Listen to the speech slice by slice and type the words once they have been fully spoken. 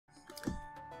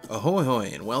Ahoy hoy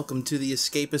and welcome to The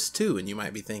Escapist 2, and you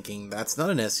might be thinking, that's not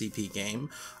an SCP game.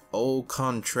 Au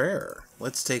contraire.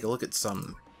 Let's take a look at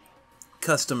some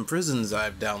custom prisons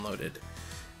I've downloaded.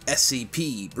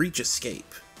 SCP Breach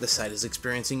Escape. The site is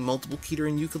experiencing multiple Keter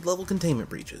and Euclid level containment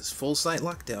breaches. Full site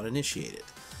lockdown initiated.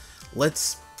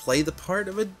 Let's play the part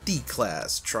of a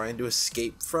D-class trying to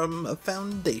escape from a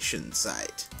Foundation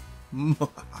site.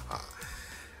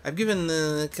 I've given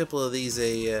a couple of these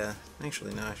a,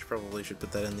 actually no, I probably should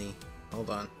put that in the,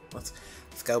 hold on, let's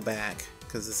go back,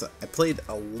 because I played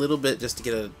a little bit just to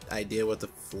get an idea what the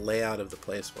layout of the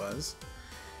place was,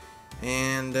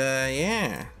 and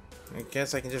yeah, I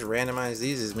guess I can just randomize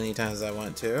these as many times as I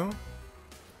want to.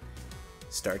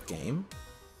 Start game.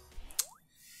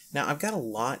 Now, I've got a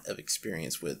lot of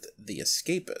experience with The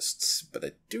Escapists, but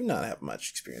I do not have much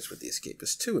experience with The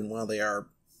Escapist 2, and while they are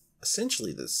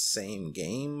essentially the same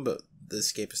game, but The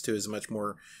Escapist 2 is a much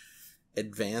more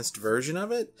advanced version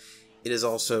of it. It is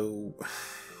also,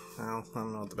 well, I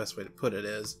don't know what the best way to put it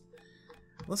is.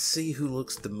 Let's see who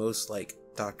looks the most like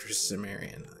Doctor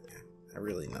Cimmerian. I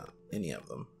really not any of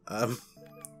them.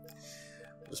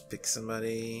 Just pick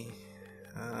somebody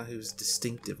who's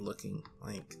distinctive looking,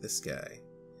 like this guy.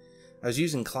 I was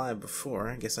using Clive before,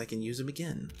 I guess I can use him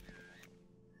again.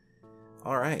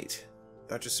 Alright.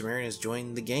 Dr. Cimmerian has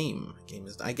joined the game.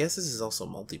 I guess this is also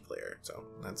multiplayer, so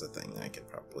that's a thing I can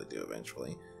probably do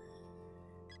eventually.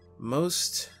 I'm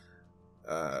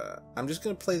just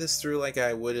gonna play this through like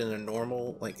I would in a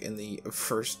normal, like in the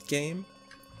first game.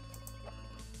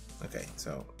 Okay,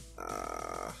 so,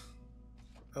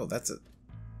 oh, that's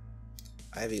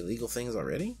I have illegal things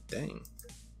already? Dang.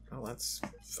 Oh, that's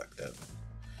fucked up.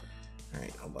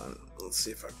 Alright, hold on. Let's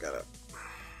see if I've got a...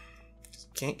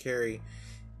 Can't carry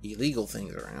illegal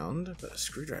things around, but a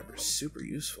screwdriver is super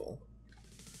useful.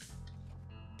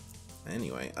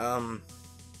 Anyway,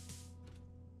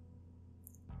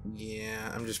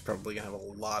 yeah, I'm just probably gonna have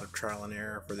a lot of trial and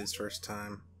error for this first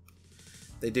time.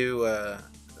 They do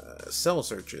cell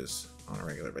searches on a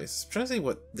regular basis. I'm trying to see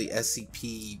what the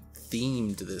SCP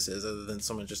theme to this is, other than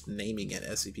someone just naming it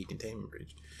SCP Containment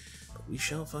Breach. But we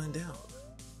shall find out.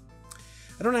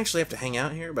 I don't actually have to hang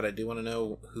out here, but I do want to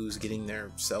know who's getting their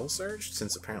cell searched,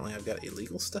 since apparently I've got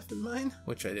illegal stuff in mine,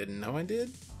 which I didn't know I did.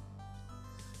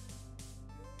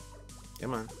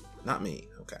 Come on. Not me.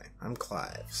 Okay. I'm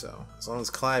Clive, so as long as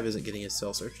Clive isn't getting his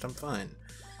cell searched, I'm fine.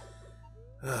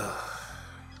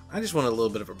 I just want a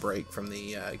little bit of a break from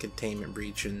the containment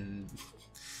breach and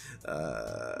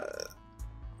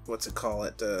what's it call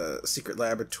it, secret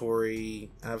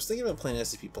laboratory. I was thinking about playing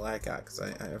SCP Blackout, because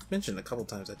I've mentioned a couple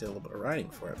times I did a little bit of writing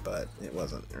for it, but it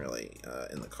wasn't really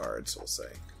in the cards, we'll say.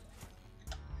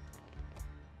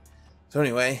 So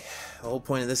anyway, the whole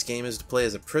point of this game is to play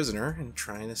as a prisoner and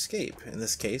try and escape. In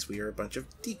this case, we are a bunch of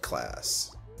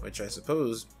D-class, which I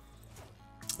suppose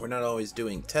we're not always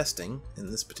doing testing. In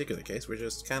this particular case, we're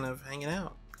just kind of hanging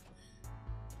out.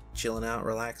 Chilling out,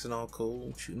 relaxing, all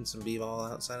cool, shooting some b-ball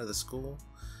outside of the school.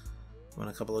 When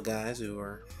a couple of guys who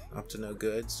were up to no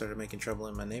good started making trouble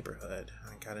in my neighborhood.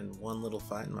 I got in one little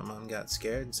fight and my mom got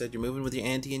scared and said, "You're moving with your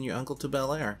auntie and your uncle to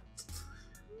Bel Air."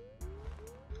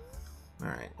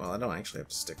 Alright, well, I don't actually have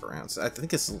to stick around. So I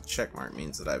think this little check mark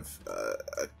means that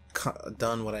I've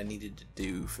done what I needed to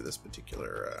do for this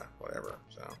particular whatever.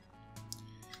 So,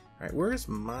 alright, where's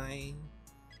my...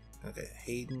 Okay,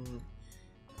 Hayden,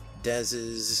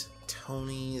 Dez's,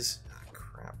 Tony's...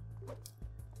 crap.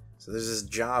 So there's this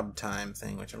job time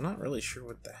thing, which I'm not really sure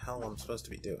what the hell I'm supposed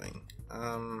to be doing.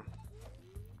 I'm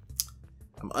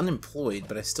unemployed,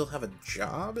 but I still have a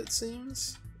job, it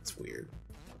seems? It's weird.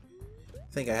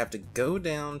 I think I have to go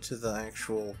down to the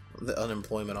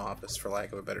unemployment office, for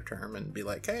lack of a better term, and be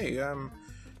like, hey, I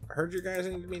heard you guys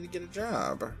needed me to get a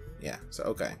job. Yeah, so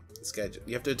okay.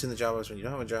 You have to attend the job office when you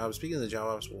don't have a job. Speaking of the job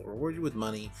office, we'll reward you with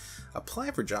money. Apply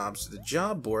for jobs to the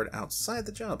job board outside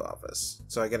the job office.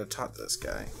 So I gotta talk to this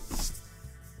guy.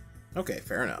 Okay,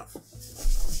 fair enough.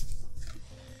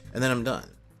 And then I'm done.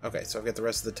 Okay, so I've got the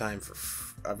rest of the time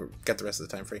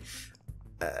free.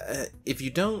 If you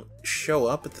don't show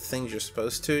up at the things you're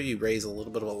supposed to, you raise a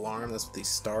little bit of alarm. That's what these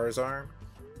stars are.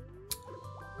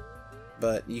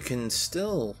 But you can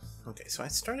still... Okay, so I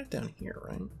started down here,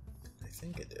 right? I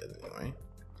think I did, anyway.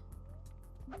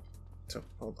 So,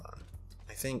 hold on.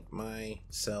 I think my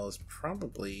cell is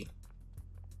probably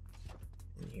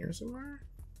in here somewhere?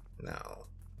 No,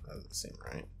 that doesn't seem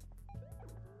right.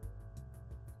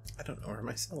 I don't know where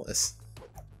my cell is.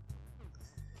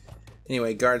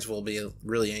 Anyway, guards will be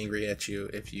really angry at you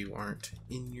if you aren't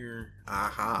in your...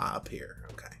 Aha, up here.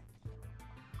 Okay.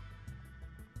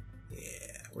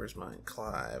 Yeah, where's mine?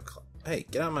 Clive. Hey,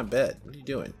 get out of my bed. What are you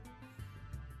doing?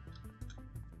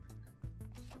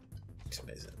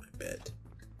 Somebody's in my bed.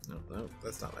 No, no,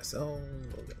 that's not my cell.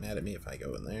 They'll get mad at me if I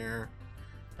go in there.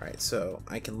 Alright, so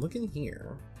I can look in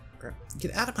here.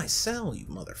 Get out of my cell, you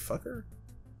motherfucker.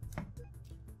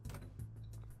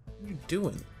 What are you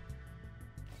doing?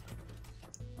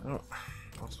 I don't...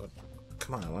 Also,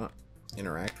 come on, I want to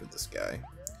interact with this guy.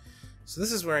 So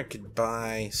this is where I could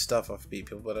buy stuff off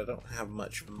people, but I don't have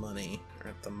much money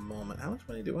at the moment. How much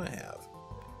money do I have?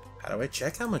 How do I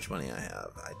check how much money I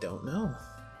have? I don't know.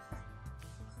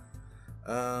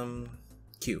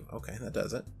 Q. Okay, that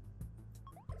does it.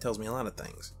 Tells me a lot of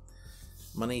things.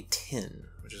 Money 10,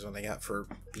 which is what I got for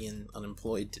being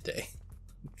unemployed today,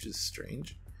 which is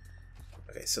strange.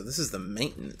 Okay, so this is the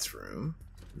maintenance room.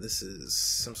 This is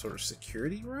some sort of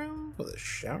security room with a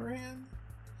shower head.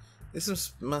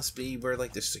 This must be where,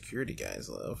 like, the security guys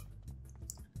live.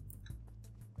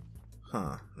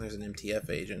 Huh, there's an MTF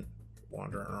agent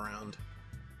wandering around.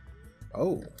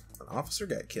 Oh, an officer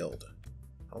got killed.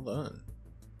 Hold on.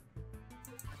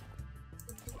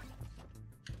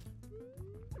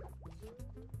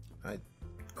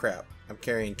 Crap. I'm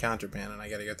carrying contraband and I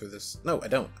gotta go through this. No, I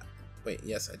don't. Wait,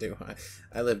 yes, I do.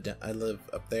 I live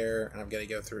up there and I've gotta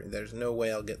go through. There's no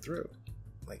way I'll get through.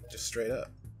 Like, just straight up.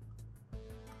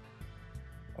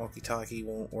 Walkie-talkie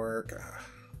won't work.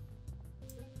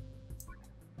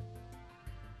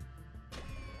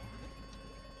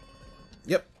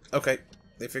 Yep, okay.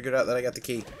 They figured out that I got the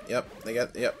key. Yep,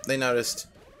 they noticed.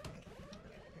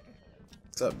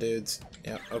 What's up, dudes?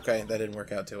 Yep, okay, that didn't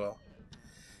work out too well.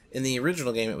 In the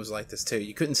original game, it was like this, too.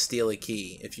 You couldn't steal a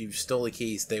key. If you stole a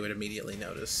key, they would immediately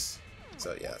notice.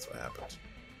 So, yeah, that's what happened.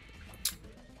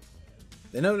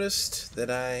 They noticed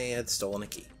that I had stolen a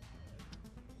key.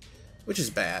 Which is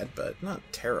bad, but not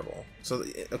terrible. So,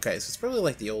 okay, so it's probably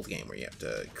like the old game where you have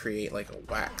to create, like, a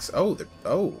wax. Oh,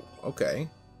 okay.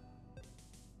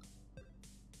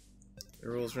 The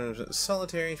rules for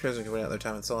solitary. Prisoners can wait out their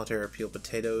time in solitary or peel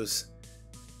potato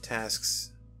tasks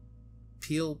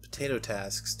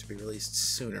to be released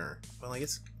sooner. Well, I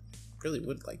guess I really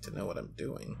would like to know what I'm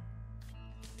doing.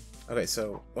 Okay,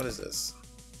 so what is this?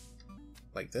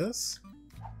 Like this?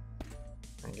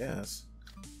 I guess.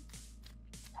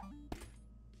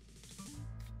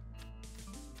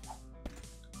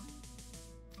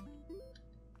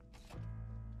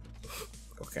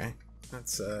 Okay,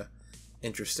 that's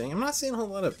interesting. I'm not seeing a whole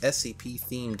lot of SCP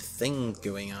themed things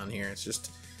going on here. It's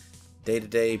just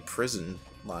day-to-day prison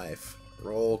life.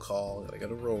 Roll call. Gotta go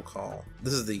to roll call.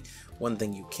 This is the one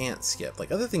thing you can't skip.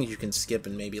 Like, other things you can skip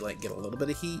and maybe, like, get a little bit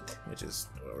of heat, which is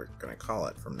what we're gonna call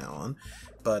it from now on.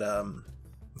 But,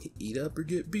 eat up or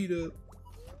get beat up.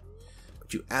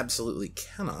 But you absolutely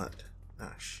cannot...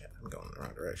 Ah, shit. I'm going in the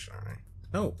wrong direction, alright.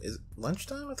 No, is it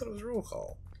lunchtime? I thought it was roll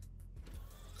call.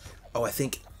 Oh, I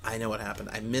think I know what happened.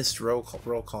 I missed roll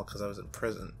call because I was in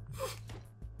prison.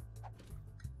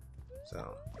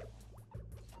 So,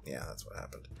 yeah, that's what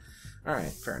happened.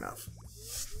 Alright, fair enough.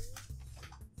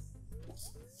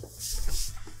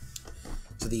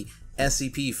 So the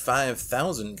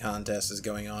SCP-5000 contest is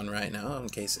going on right now, in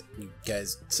case you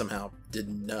guys somehow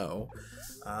didn't know.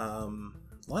 A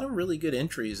lot of really good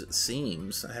entries, it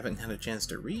seems. I haven't had a chance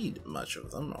to read much of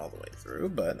them all the way through,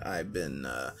 but I've been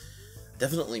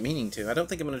definitely meaning to. I don't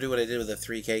think I'm going to do what I did with the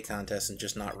 3K contest and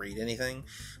just not read anything,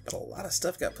 but a lot of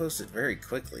stuff got posted very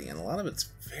quickly, and a lot of it's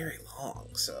very long,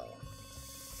 so...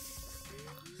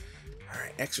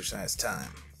 Alright, exercise time.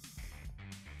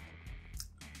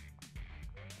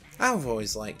 I've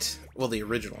always liked, well, the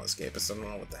original Escapist. I don't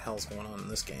know what the hell's going on in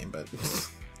this game, but...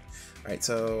 Alright,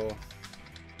 so...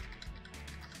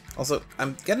 Also,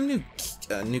 I've got a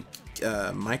new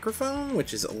microphone,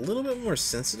 which is a little bit more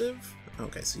sensitive.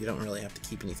 Okay, so you don't really have to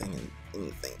keep anything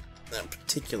in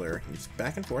particular. Just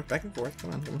back and forth,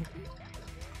 come on, come on.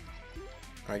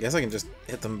 I guess I can just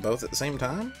hit them both at the same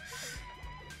time?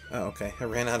 Oh, okay. I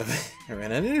ran out of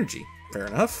energy. Fair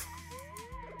enough.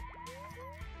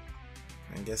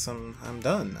 I guess I'm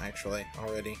done actually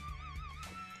already.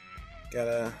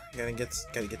 Gotta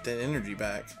get that energy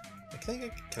back.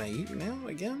 Can I eat now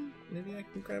again? Maybe I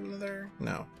can grab another.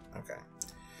 No. Okay.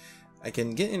 I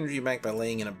can get energy back by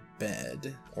laying in a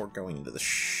bed or going into the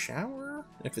shower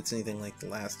if it's anything like the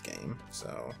last game.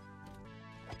 So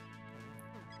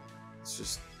it's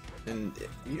just. And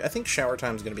I think shower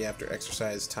time is going to be after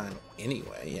exercise time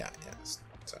anyway. Yeah, yes.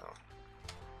 So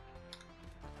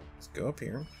let's go up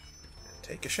here and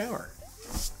take a shower.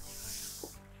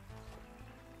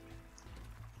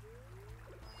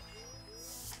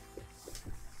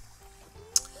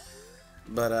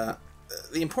 But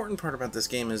the important part about this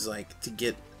game is like to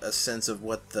get a sense of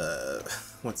what the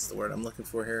what's the word I'm looking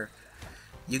for here?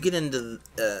 you get into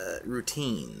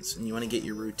routines, and you want to get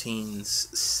your routines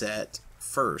set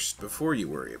first before you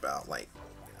worry about, like,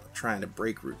 trying to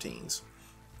break routines.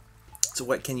 So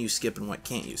what can you skip and what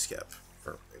can't you skip,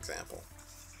 for example?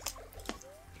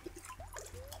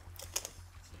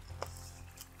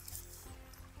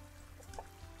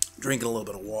 Drinking a little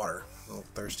bit of water. A little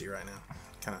thirsty right now.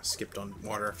 Kind of skipped on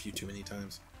water a few too many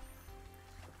times.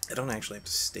 I don't actually have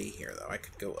to stay here, though. I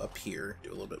could go up here, do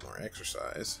a little bit more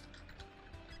exercise.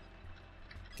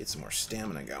 Get some more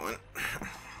stamina going.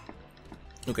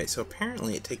 Okay, so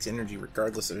apparently it takes energy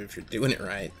regardless of if you're doing it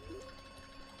right.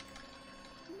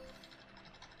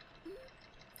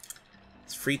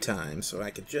 It's free time, so I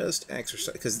could just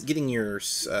exercise. Because getting your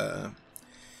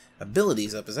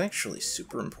abilities up is actually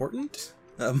super important.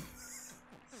 You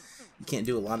can't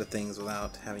do a lot of things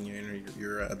without having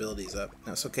your abilities up.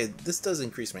 No, it's okay. This does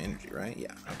increase my energy, right?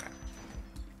 Yeah, okay.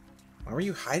 Why were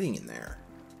you hiding in there?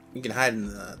 You can hide in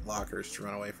the lockers to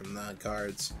run away from the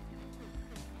guards.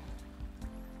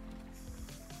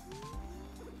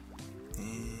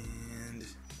 And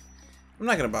I'm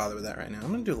not going to bother with that right now. I'm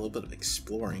going to do a little bit of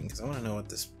exploring because I want to know what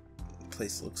this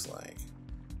place looks like.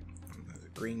 There's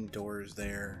green doors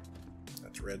there.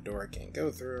 That's a red door I can't go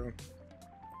through.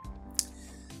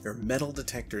 There are metal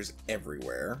detectors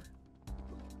everywhere,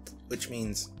 which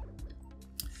means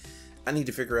I need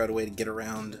to figure out a way to get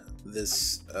around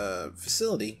this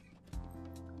facility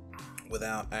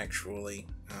without actually...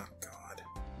 Oh, God.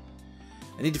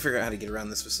 I need to figure out how to get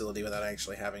around this facility without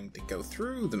actually having to go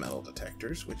through the metal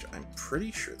detectors, which I'm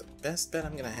pretty sure the best bet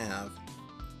I'm going to have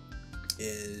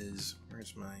is...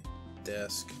 Where's my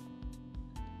desk?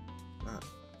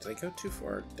 Did I go too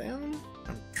far down?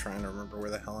 I'm trying to remember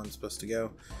where the hell I'm supposed to go.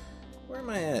 Where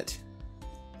am I at?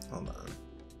 Hold on.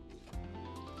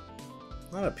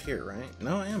 Not up here, right?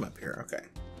 No, I am up here. Okay.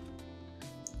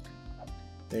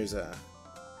 There's a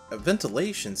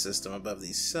ventilation system above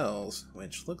these cells,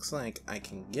 which looks like I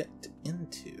can get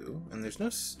into. And there's no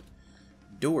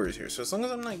doors here. So as long as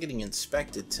I'm not getting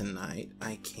inspected tonight,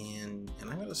 I can...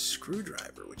 And I got a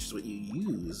screwdriver, which is what you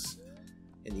use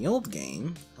in the old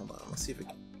game. Hold on, let's see if it...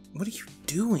 What are you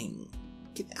doing?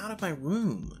 Get out of my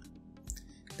room.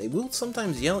 They will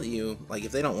sometimes yell at you, like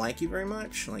if they don't like you very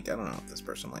much. Like, I don't know if this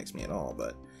person likes me at all,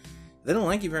 but if they don't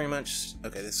like you very much,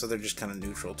 okay, so they're just kind of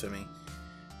neutral to me.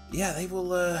 Yeah, they will,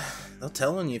 they'll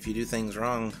tell on you if you do things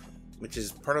wrong, which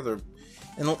is part of the...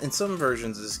 In some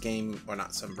versions of this game, or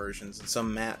not some versions, in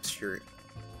some maps, you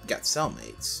got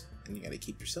cellmates, and you gotta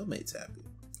keep your cellmates happy.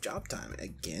 Job time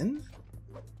again?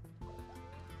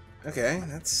 Okay,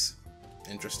 that's...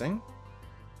 interesting.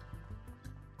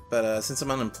 But since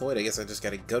I'm unemployed, I guess I just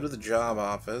gotta go to the job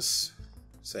office,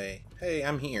 say, hey,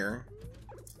 I'm here.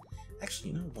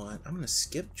 Actually, you know what? I'm gonna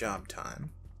skip job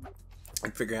time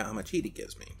and figure out how much heat it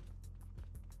gives me.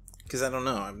 Because I don't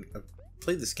know, I've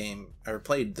played this game, or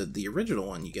played the original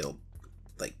one, you get a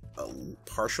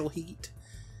partial heat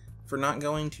for not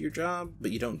going to your job,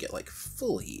 but you don't get like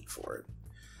full heat for it.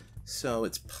 So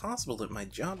it's possible that my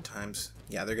job times,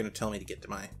 yeah, they're gonna tell me to get to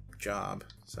my job,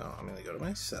 so I'm gonna go to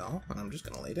my cell and I'm just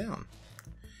gonna lay down.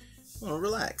 I'm gonna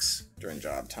relax during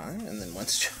job time, and then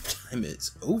once job time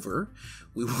is over,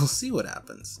 we will see what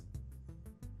happens.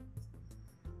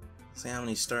 See how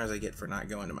many stars I get for not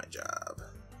going to my job.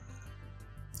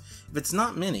 If it's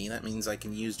not many, that means I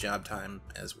can use job time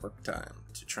as work time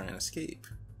to try and escape.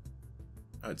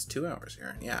 Oh, it's 2 hours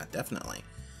here. Yeah, definitely.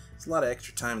 It's a lot of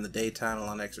extra time in the daytime, a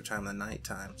lot of extra time in the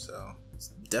nighttime, so it's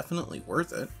definitely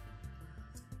worth it.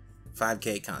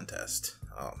 5K contest.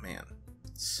 Oh man,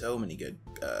 so many good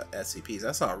SCPs.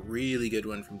 I saw a really good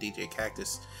one from DJ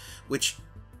Cactus, which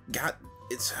got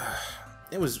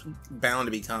it was bound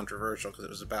to be controversial because it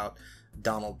was about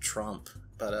Donald Trump,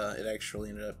 but it actually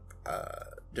ended up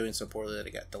doing so poorly that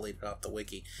it got deleted off the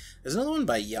wiki. There's another one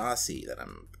by Yossi that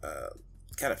I'm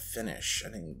gotta finish. I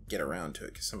didn't get around to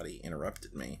it because somebody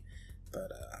interrupted me.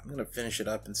 But I'm going to finish it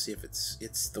up and see if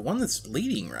it's the one that's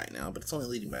leading right now, but it's only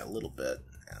leading by a little bit.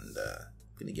 And I'm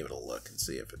going to give it a look and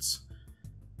see if it's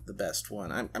the best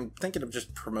one. I'm thinking of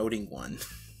just promoting one,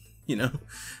 you know?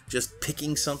 Just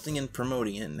picking something and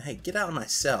promoting it. And hey, get out of my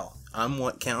cell. I'm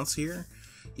what counts here?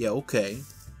 Yeah, okay.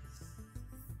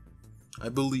 I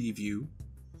believe you.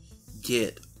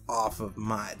 Get off of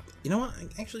my... You know what?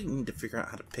 I actually need to figure out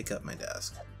how to pick up my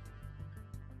desk.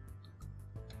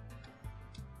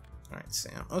 Alright,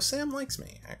 Sam. Oh, Sam likes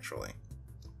me, actually.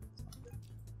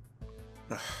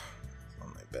 On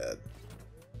my bed.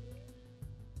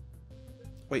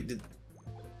 Wait, did...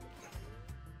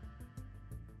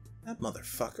 That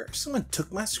motherfucker. Someone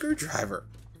took my screwdriver.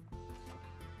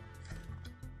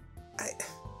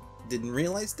 didn't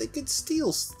realize they could steal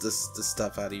the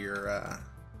stuff out of your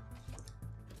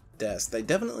desk. They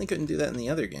definitely couldn't do that in the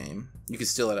other game. You could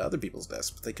steal out of other people's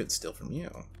desks, but they couldn't steal from you.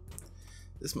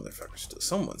 This motherfucker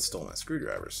someone stole my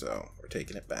screwdriver, so we're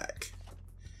taking it back.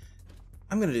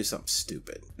 I'm gonna do something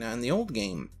stupid. Now, in the old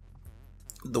game,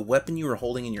 the weapon you were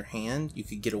holding in your hand, you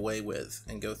could get away with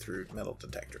and go through metal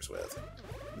detectors with.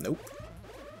 Nope.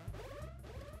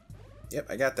 Yep,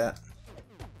 I got that.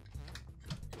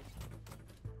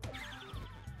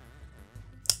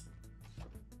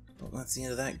 Well, that's the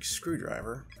end of that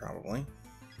screwdriver, probably.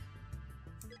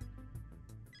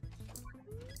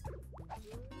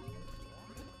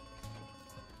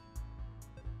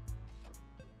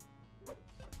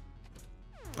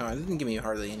 Oh, it didn't give me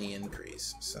hardly any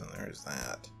increase, so there's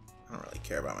that. I don't really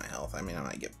care about my health. I mean, I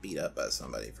might get beat up by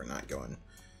somebody for not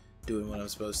doing what I'm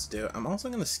supposed to do. I'm also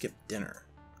going to skip dinner,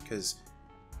 because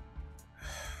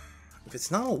if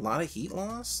it's not a lot of heat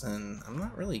loss, then I'm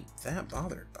not really that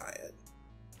bothered by it.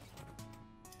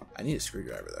 I need a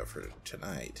screwdriver, though, for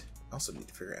tonight. I also need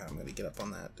to figure out how I'm going to get up on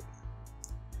that.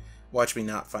 Watch me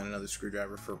not find another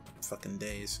screwdriver for fucking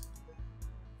days.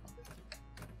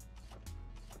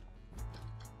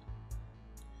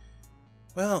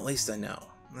 Well, at least I know.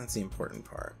 That's the important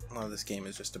part. A lot of this game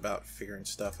is just about figuring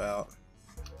stuff out.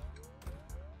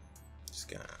 Just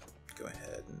gonna go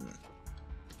ahead and...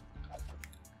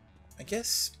 I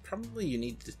guess probably you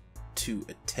need to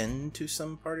attend to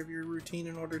some part of your routine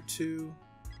in order to...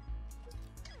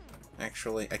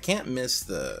 Actually, I can't miss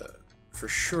the... For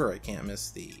sure I can't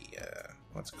miss the...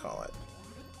 Let's call it.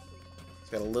 It's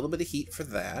got a little bit of heat for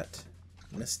that.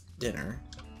 Missed dinner.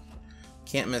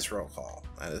 Can't miss roll call.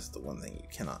 That is the one thing you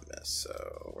cannot miss.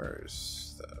 So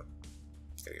where's the...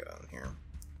 Gotta go down here.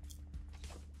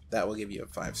 That will give you a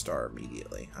 5-star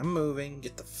immediately. I'm moving.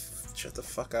 Shut the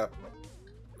fuck up.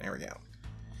 There we go.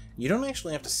 You don't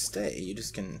actually have to stay. You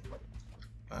just can...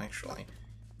 Actually,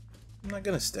 I'm not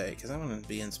gonna stay because I'm gonna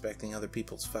be inspecting other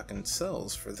people's fucking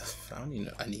cells for the...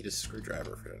 I need a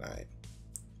screwdriver for tonight.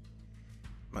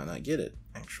 Might not get it,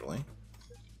 actually.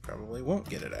 Probably won't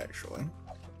get it, actually.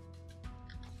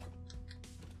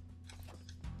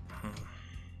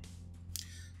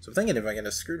 So I'm thinking if I get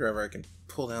a screwdriver I can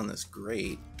pull down this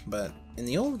grate, but in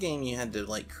the old game you had to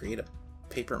like create a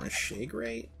paper mache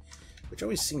grate, which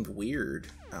always seemed weird.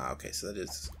 Ah, okay, so that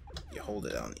is, you hold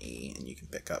it on E and you can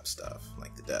pick up stuff,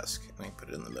 like the desk, and I can put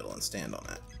it in the middle and stand on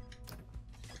it.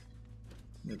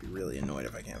 I'm gonna be really annoyed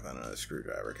if I can't find another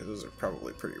screwdriver, because those are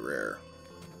probably pretty rare.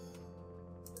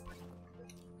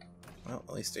 Well,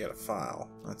 at least I got a file.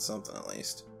 That's something at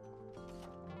least.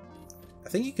 I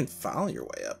think you can file your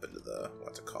way up into the,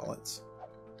 what's it called?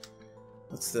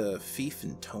 What's the Fief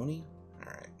and Tony?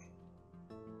 Alright.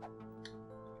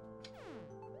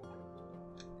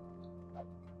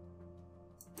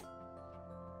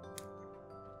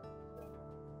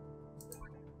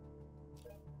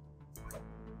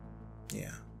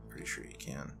 Yeah, pretty sure you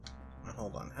can. Now,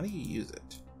 hold on, how do you use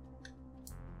it?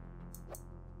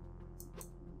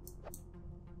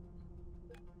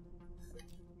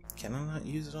 Can I not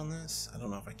use it on this? I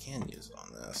don't know if I can use it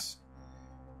on this.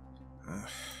 I'm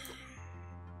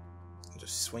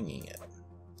just swinging it.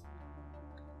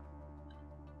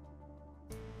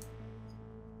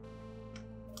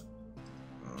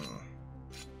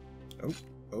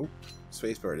 Oh,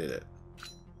 spacebar did it.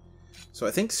 So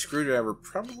I think screwdriver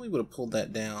probably would have pulled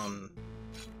that down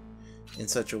in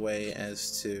such a way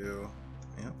as to...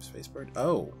 Yep, spacebar.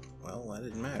 Oh, well, that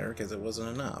didn't matter because it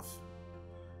wasn't enough.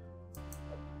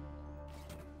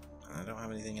 I don't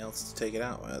have anything else to take it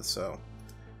out with, so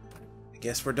I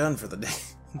guess we're done for the day.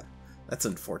 That's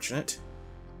unfortunate.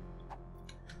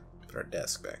 Put our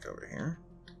desk back over here.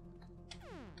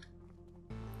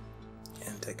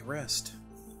 And take a rest.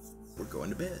 We're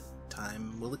going to bed.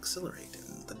 Time will accelerate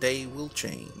and the day will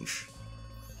change.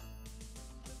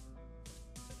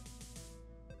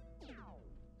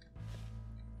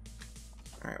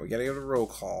 Alright, we gotta go to roll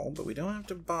call, but we don't have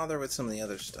to bother with some of the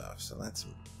other stuff, so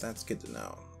that's good to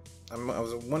know. I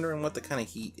was wondering what the kind of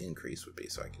heat increase would be,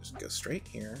 so I can just go straight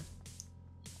here.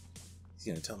 He's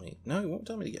gonna tell me... No, he won't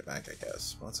tell me to get back, I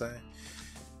guess. Once I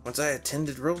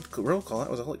attended roll call,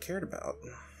 that was all it cared about.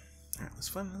 Alright, let's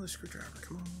find another screwdriver,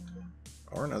 come on.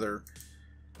 Or another...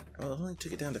 Well, it only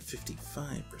took it down to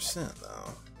 55%,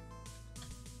 though.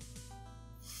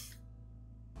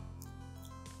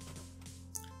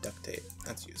 Duct tape,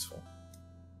 that's useful.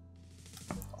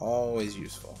 Always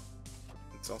useful.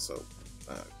 It's also...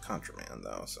 contraband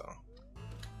though, so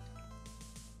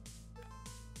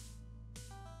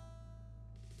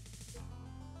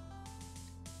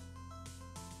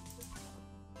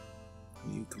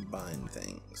Can you combine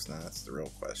things? Now that's the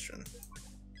real question.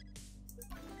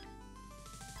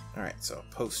 Alright, so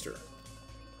a poster.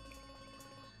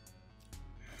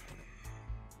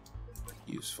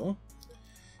 Useful.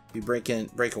 If you break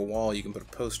a wall, you can put a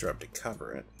poster up to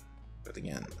cover it. But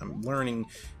again, I'm learning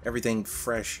everything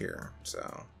fresh here,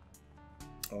 so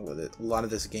a lot of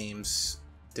this game's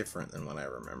different than what I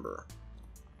remember.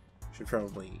 Should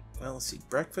probably, well, let's see,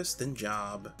 breakfast, then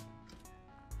job.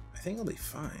 I think I'll be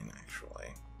fine, actually.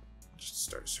 Just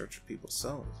start searching people's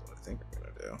cells, is what I think I'm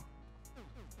gonna do.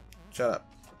 Shut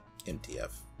up,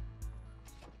 MTF.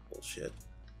 Bullshit.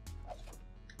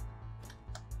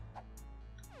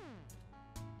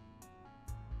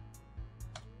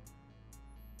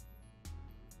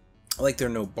 I like there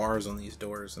are no bars on these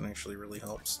doors, and actually really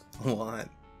helps a lot.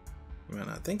 You might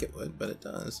not think it would, but it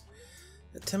does.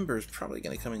 The timber is probably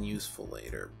going to come in useful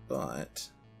later, but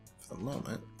for the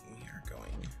moment, we are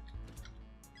going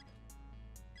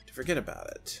to forget about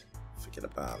it. Forget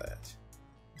about it.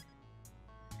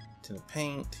 Tin of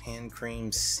paint, hand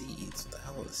cream, seeds. What the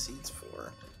hell are the seeds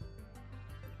for?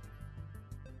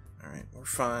 Alright, we're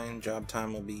fine. Job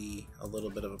time will be a little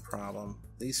bit of a problem.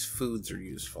 These foods are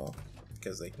useful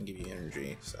because they can give you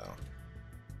energy, so.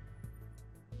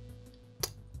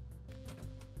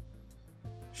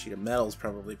 Sheet of metal is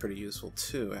probably pretty useful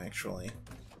too, actually.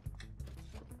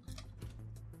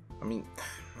 I mean,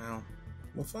 well,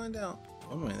 we'll find out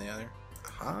one way or the other.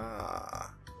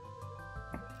 Aha!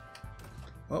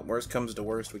 Well, worst comes to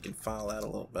worst, we can file that a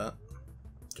little bit.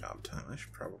 Job time. I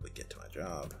should probably get to my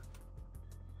job.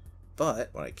 But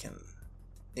what I can,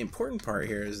 the important part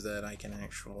here is that I can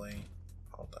actually,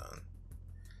 hold on.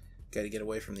 Got to get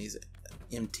away from these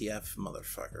MTF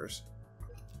motherfuckers.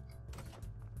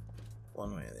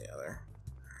 One way or the other.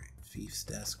 Alright, Fief's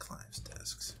desk, Clive's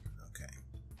desks. Okay.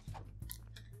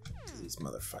 These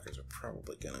motherfuckers are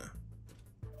probably gonna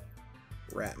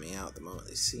rat me out the moment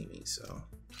they see me, so.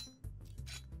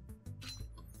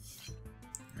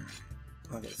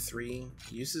 I'll get 3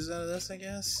 uses out of this, I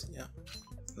guess? Yeah.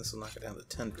 This will knock it down to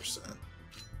 10%.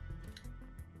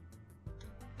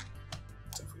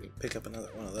 So if we can pick up another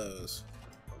one of those,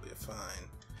 we'll be fine.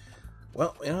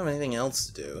 Well, we don't have anything else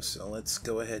to do, so let's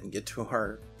go ahead and get to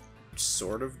our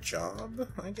sort of job,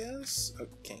 I guess? Oh,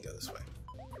 can't go this way.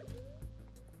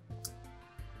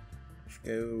 Let's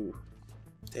go.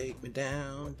 Take me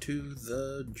down to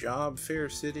the job fair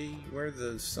city where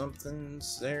the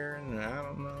something's there and I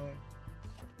don't know.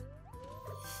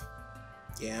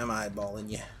 Yeah, I'm eyeballing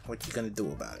you. What you gonna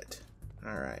do about it?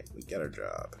 Alright, we got our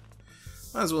job.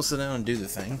 Might as well sit down and do the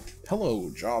thing. Hello,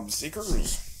 job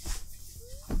seekers.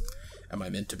 Am I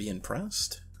meant to be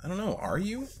impressed? I don't know, are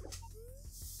you?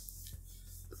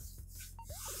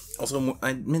 Also,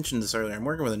 I mentioned this earlier, I'm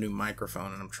working with a new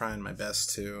microphone and I'm trying my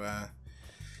best to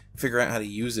figure out how to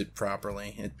use it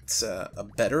properly. It's a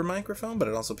better microphone, but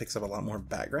it also picks up a lot more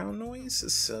background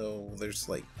noise, so there's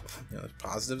like, you know,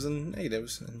 positives and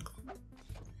negatives. And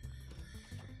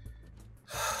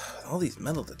all these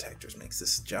metal detectors makes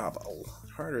this job a lot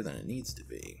harder than it needs to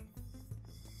be.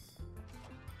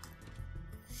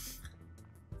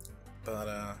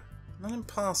 But, not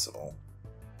impossible.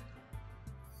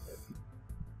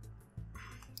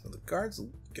 So the guard's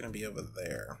gonna be over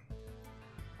there.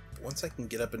 But once I can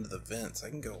get up into the vents, I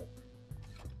can go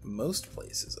most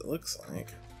places, it looks like.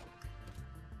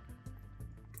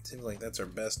 Seems like that's our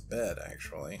best bet,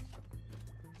 actually.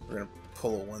 We're gonna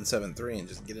pull a 173 and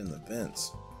just get in the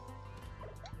vents.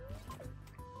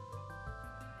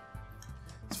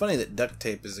 It's funny that duct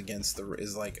tape is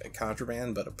is like a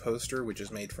contraband, but a poster, which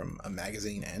is made from a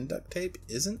magazine and duct tape,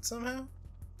 isn't somehow.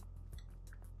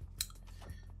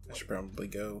 I should probably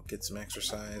go get some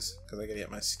exercise because I gotta get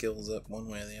my skills up one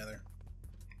way or the other.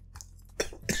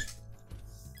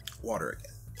 Water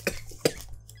again.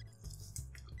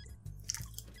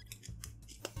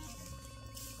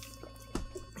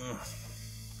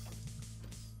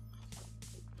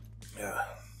 Yeah.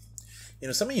 You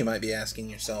know, some of you might be asking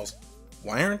yourselves,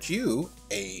 why aren't you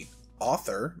a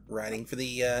author writing for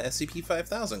the SCP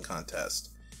 5000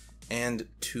 contest? And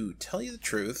to tell you the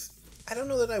truth, I don't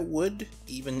know that I would,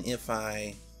 even if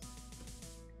I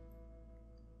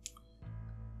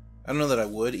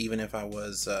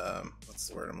was, what's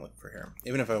the word I'm looking for here?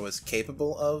 Even if I was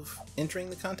capable of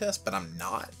entering the contest, but I'm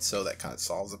not, so that kind of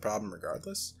solves the problem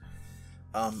regardless.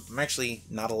 I'm actually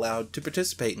not allowed to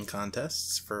participate in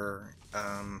contests for,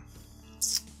 I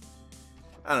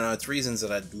don't know, it's reasons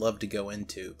that I'd love to go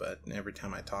into, but every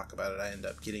time I talk about it, I end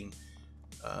up getting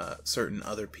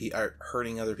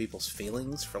hurting other people's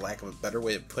feelings, for lack of a better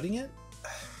way of putting it.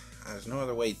 There's no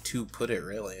other way to put it,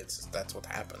 really. That's what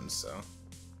happens, so.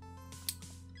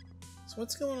 So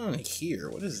what's going on here?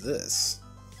 What is this?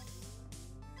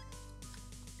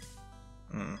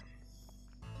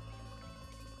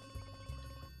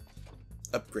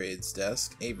 Upgrades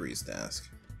desk. Avery's desk.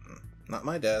 Not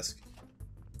my desk.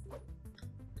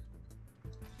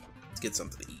 Let's get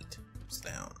something to eat. Sit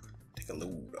down. Take a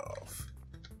load off.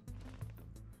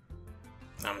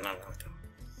 Nom, nom, nom.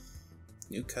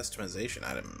 New customization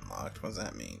item unlocked. What does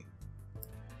that mean?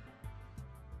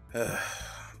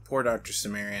 Poor Doctor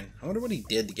Cimmerian. I wonder what he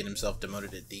did to get himself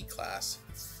demoted to D class.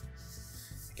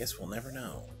 I guess we'll never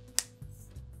know.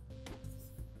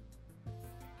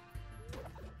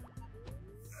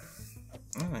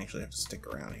 I don't actually have to stick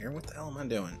around here. What the hell am I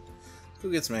doing? Let's go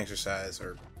get some exercise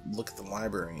or look at the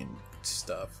library and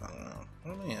stuff. I don't know.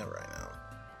 What do I have right now?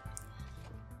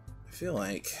 I feel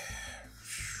like...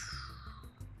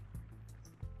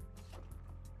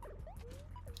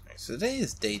 Alright, so today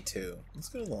is day 2. Let's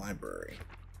go to the library.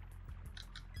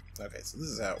 Okay, so this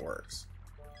is how it works.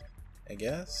 I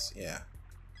guess? Yeah.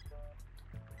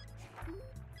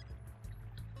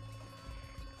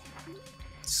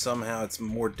 Somehow it's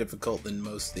more difficult than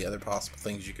most of the other possible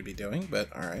things you could be doing,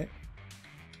 but alright.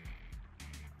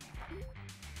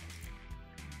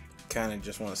 Kinda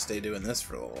just want to stay doing this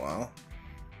for a little while.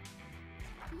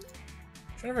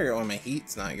 Trying to figure out why my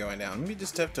heat's not going down. Maybe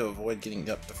just have to avoid getting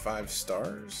up to 5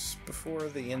 stars before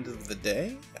the end of the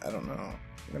day? I don't know.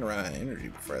 I'm gonna run out of energy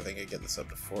before I think I get this up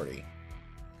to 40.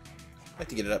 I'd like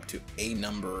to get it up to a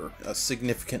number, a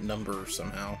significant number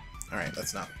somehow. Alright,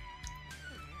 that's not.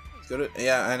 Let's go to.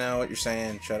 Yeah, I know what you're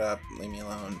saying. Shut up. Leave me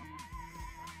alone.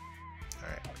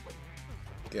 Alright.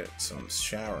 Get some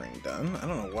showering done. I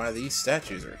don't know why these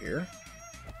statues are here.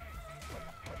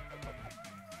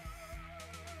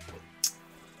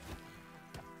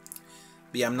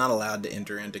 But yeah, I'm not allowed to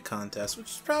enter into contests, which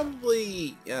is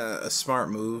probably a smart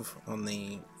move on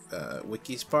the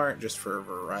wiki's part, just for a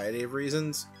variety of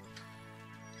reasons.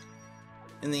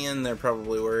 In the end, they're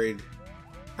probably worried.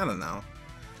 I don't know.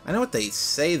 I know what they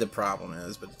say the problem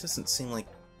is, but it doesn't seem like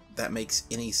that makes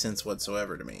any sense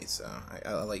whatsoever to me, so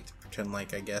I like to pretend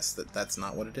like I guess that that's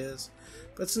not what it is.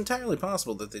 But it's entirely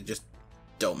possible that they just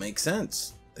don't make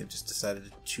sense. They've just decided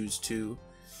to choose to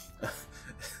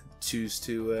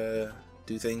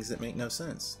do things that make no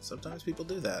sense. Sometimes people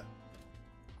do that.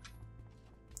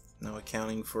 No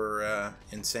accounting for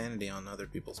insanity on other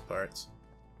people's parts.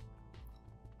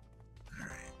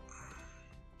 Alright.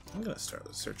 I'm gonna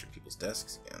start searching people's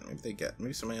desks again.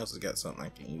 Maybe somebody else has got something I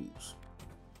can use.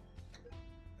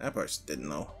 That person didn't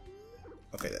know.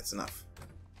 Okay, that's enough.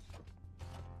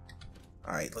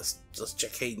 Alright, let's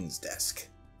check Hayden's desk.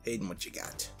 Hayden, what you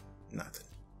got? Nothing.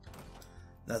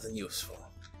 Nothing useful.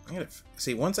 I'm gonna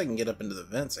see, once I can get up into the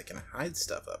vents, I can hide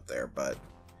stuff up there, but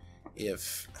I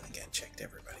think I checked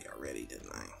everybody already,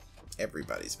 didn't I?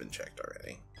 Everybody's been checked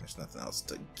already. There's nothing else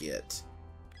to get.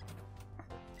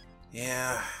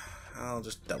 Yeah, I'll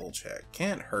just double check.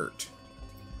 Can't hurt.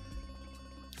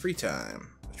 Free time,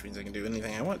 which means I can do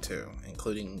anything I want to,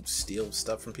 including steal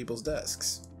stuff from people's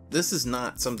desks. This is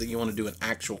not something you want to do in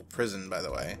actual prison, by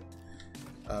the way.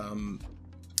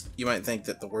 You might think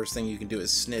that the worst thing you can do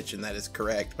is snitch, and that is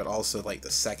correct, but also, like,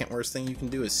 the second worst thing you can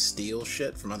do is steal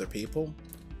shit from other people.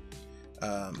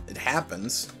 It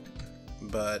happens,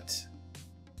 but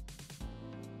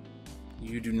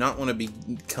you do not want to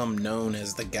become known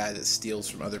as the guy that steals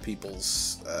from other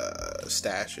people's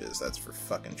stashes, that's for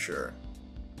fucking sure.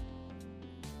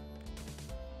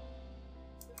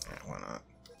 Alright, why not?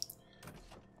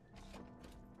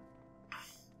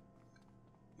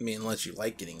 I mean, unless you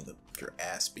like getting your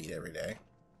ass beat every day.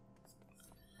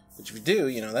 Which if you do,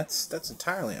 you know, that's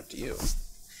entirely up to you.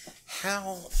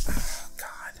 How... Oh,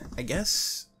 God. I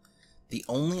guess the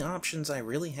only options I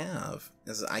really have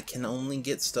is I can only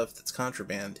get stuff that's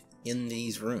contraband in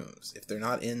these rooms. If they're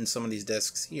not in some of these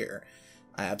desks here,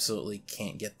 I absolutely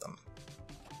can't get them.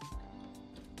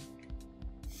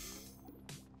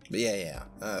 But yeah.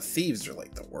 Thieves are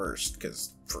like the worst,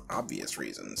 because for obvious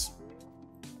reasons.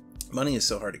 Money is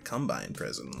so hard to come by in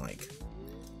prison, like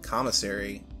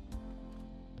commissary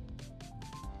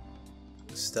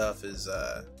stuff is,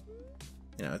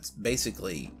 you know, it's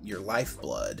basically your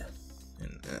lifeblood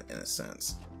in a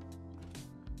sense.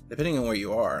 Depending on where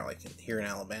you are, like here in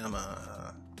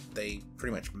Alabama, they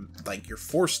pretty much, like, you're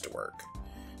forced to work.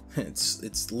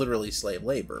 It's literally slave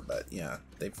labor, but yeah,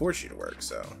 they force you to work,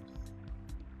 so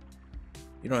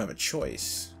you don't have a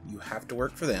choice. You have to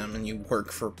work for them, and you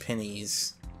work for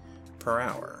pennies per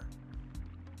hour,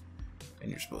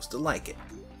 and you're supposed to like it.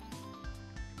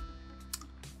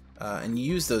 And you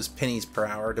use those pennies per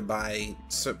hour to buy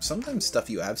sometimes stuff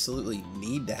you absolutely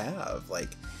need to have. Like,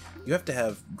 you have to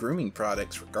have grooming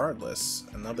products regardless,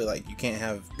 and they'll be like, you can't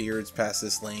have beards past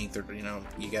this length, or you know,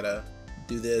 you gotta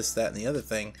do this, that, and the other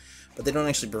thing. But they don't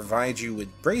actually provide you with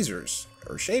razors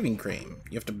or shaving cream.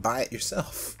 You have to buy it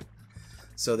yourself.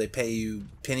 So they pay you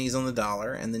pennies on the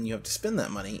dollar, and then you have to spend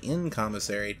that money in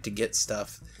commissary to get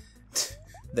stuff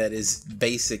that is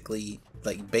basically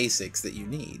like basics that you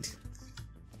need.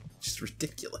 Just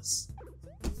ridiculous.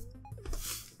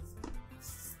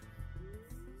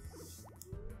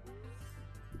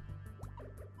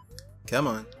 Come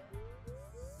on.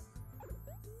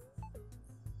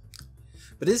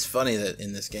 But it's funny that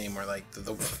in this game where like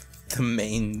the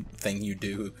main thing you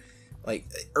do, like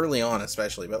early on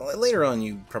especially, but later on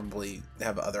you probably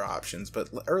have other options, but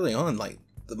early on, like,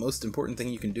 the most important thing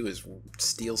you can do is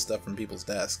steal stuff from people's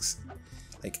desks.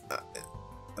 Like,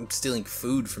 I'm stealing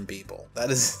food from people.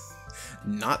 That is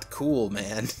not cool,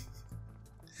 man.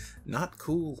 Not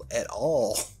cool at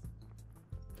all.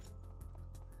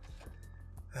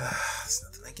 There's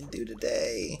nothing I can do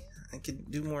today. I could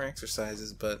do more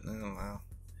exercises, but I don't know.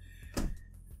 I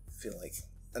feel like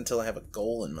until I have a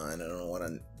goal in mind, I don't know what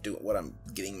I'm doing, what I'm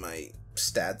getting my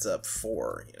stats up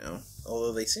for, you know?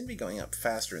 Although they seem to be going up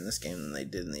faster in this game than they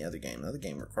did in the other game. The other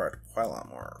game required quite a lot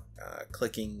more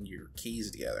clicking your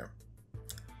keys together.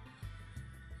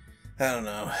 I don't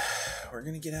know. We're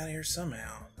gonna get out of here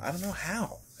somehow. I don't know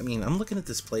how. I mean, I'm looking at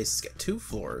this place. It's got 2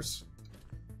 floors.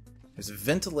 There's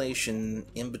ventilation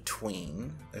in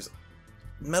between. There's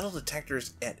metal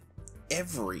detectors at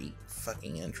every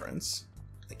fucking entrance.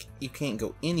 Like, you can't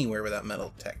go anywhere without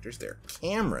metal detectors. There are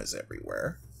cameras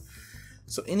everywhere.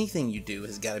 So anything you do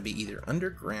has got to be either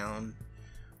underground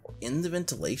or in the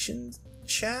ventilation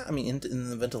in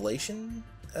the ventilation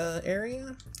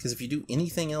area. Because if you do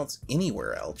anything else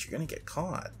anywhere else, you're gonna get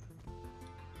caught.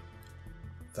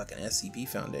 Fucking SCP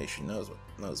Foundation knows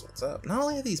what's up. Not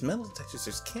only are these metal detectors,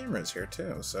 there's cameras here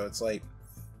too. So it's like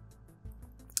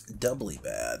doubly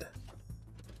bad.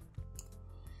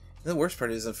 The worst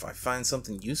part is if I find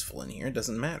something useful in here, it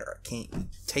doesn't matter. I can't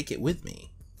take it with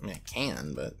me. I mean, I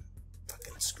can, but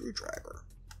fucking screwdriver.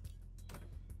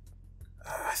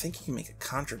 I think you can make a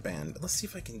contraband. Let's see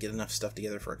if I can get enough stuff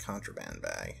together for a contraband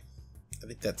bag. I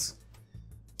think that's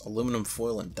aluminum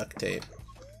foil and duct tape.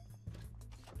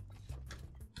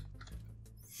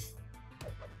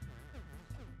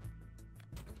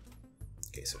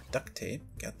 Okay, so duct tape,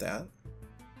 got that.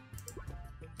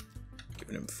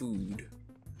 Giving him food.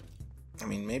 I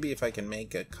mean, maybe if I can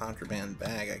make a contraband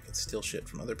bag, I can steal shit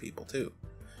from other people too.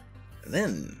 And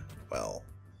then, well,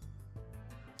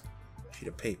 sheet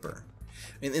of paper.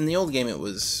 I mean, in the old game it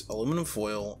was aluminum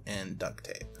foil and duct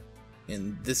tape.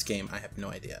 In this game, I have no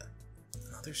idea.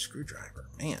 Another screwdriver.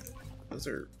 Man, those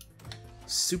are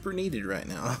super needed right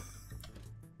now.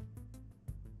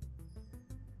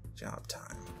 Job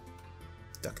time.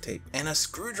 Duct tape and a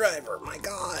screwdriver. My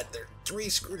god, there are 3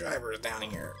 screwdrivers down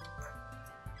here.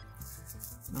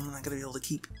 I'm not gonna be able to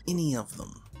keep any of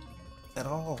them at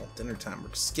all. Dinner time.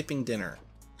 We're skipping dinner.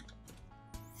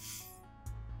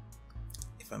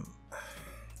 If I'm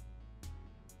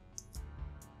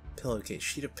pillowcase,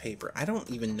 sheet of paper. I don't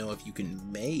even know if you can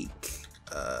make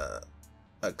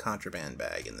a contraband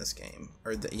bag in this game,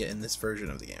 or in this version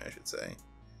of the game, I should say.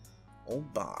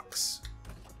 Old box.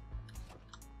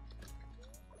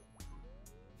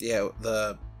 Yeah,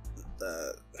 the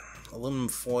aluminum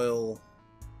foil.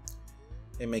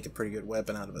 They make a pretty good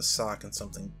weapon out of a sock and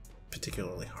something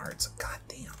particularly hard. So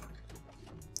goddamn.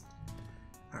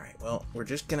 All right, well, we're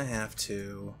just gonna have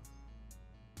to.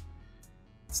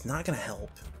 It's not gonna help.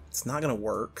 It's not gonna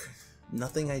work.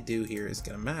 Nothing I do here is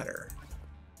gonna matter.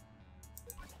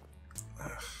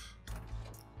 Ugh.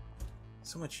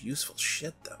 So much useful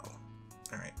shit, though.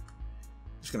 All right,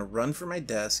 I'm just gonna run for my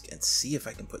desk and see if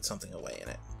I can put something away in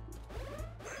it.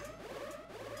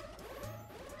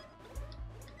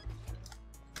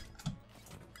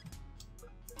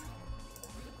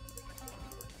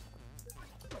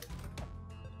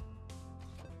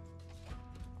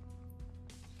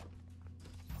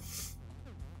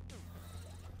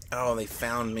 Oh, they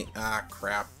found me. Ah,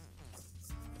 crap.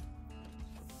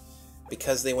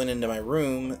 Because they went into my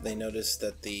room, they noticed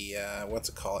that the,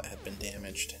 what's-it-call-it had been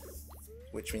damaged.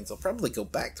 Which means they'll probably go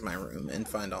back to my room and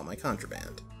find all my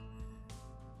contraband.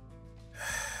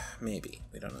 Maybe.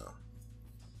 We don't know.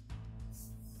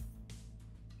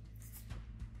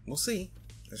 We'll see.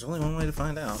 There's only one way to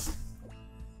find out.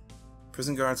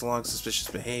 Prison guards log suspicious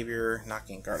behavior.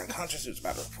 Knocking a guard unconscious who's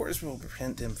about to report his will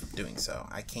prevent him from doing so.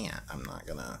 I can't. I'm not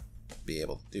gonna be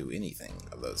able to do anything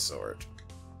of those sort.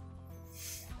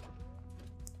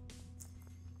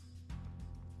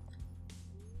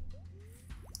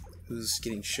 Who's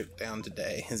getting shook down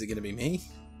today? Is it gonna be me?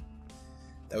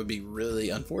 That would be really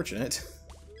unfortunate.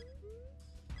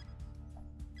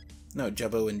 No,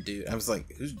 Jubbo and Dude. I was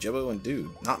like, who's Jubbo and Dude?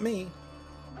 Not me.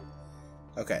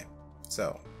 Okay,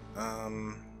 so,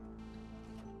 alright,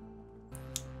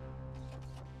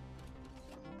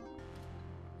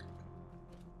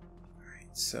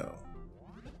 so.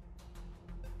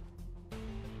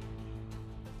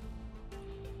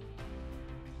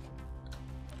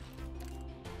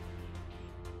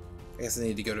 I guess I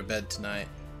need to go to bed tonight.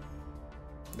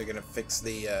 They're gonna fix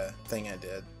the thing I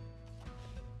did.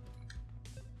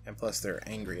 And plus they're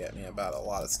angry at me about a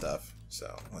lot of stuff.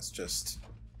 So let's just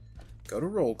go to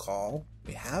roll call.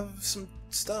 We have some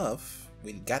stuff.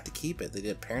 We got to keep it. They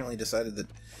apparently decided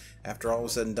that after all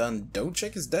was said and done, don't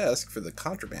check his desk for the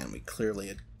contraband we clearly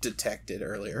had detected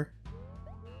earlier.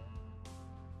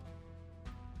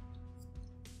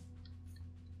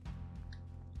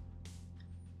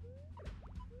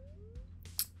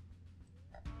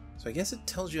 So I guess it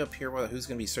tells you up here who's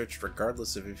going to be searched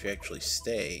regardless of if you actually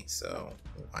stay, so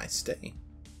I stay.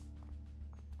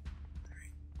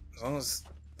 Alright. As long as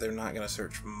they're not going to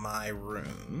search my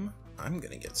room, I'm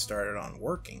going to get started on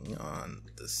working on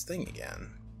this thing again.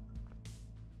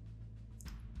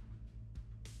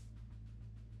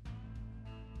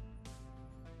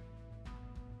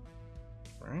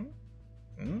 Right?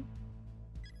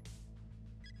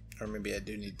 Or maybe I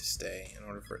do need to stay in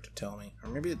order for it to tell me. Or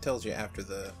maybe it tells you after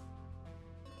the...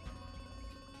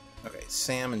 Okay,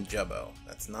 Sam and Jubbo.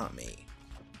 That's not me.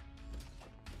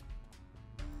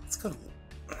 Let's go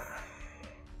to...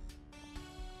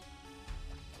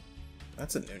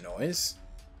 That's a new noise.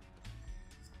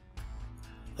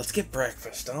 Let's get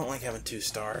breakfast. I don't like having 2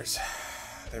 stars.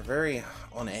 They're very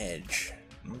on edge.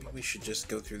 Maybe we should just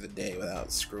go through the day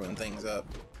without screwing things up.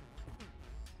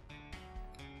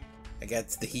 I got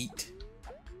the heat.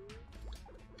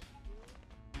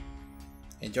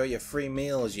 Enjoy your free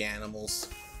meals, you animals.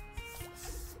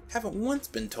 Haven't once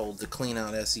been told to clean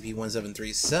out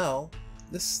SCP-173's cell.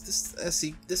 This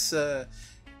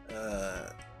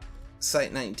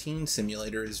Site-19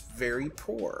 simulator is very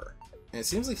poor. And it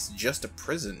seems like it's just a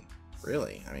prison,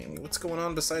 really. I mean, what's going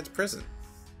on besides prison?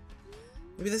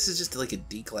 Maybe this is just like a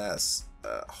D-class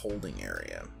holding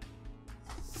area.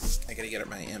 I gotta get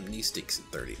my amnestics in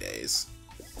 30 days.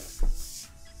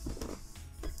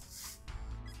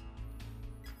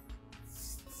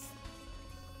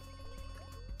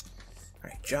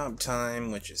 Alright, job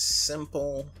time, which is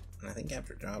simple. And I think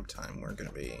after job time, we're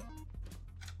gonna be...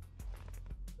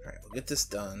 Alright, we'll get this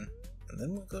done. And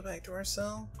then we'll go back to our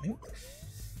cell. Maybe...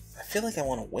 I feel like I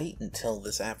want to wait until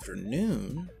this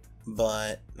afternoon.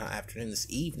 But not afternoon, this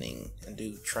evening, and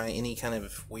try any kind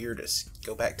of weird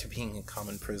go back to being a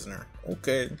common prisoner.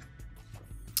 Okay.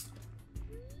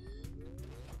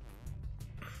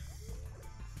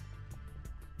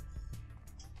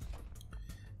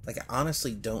 Like, I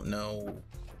honestly don't know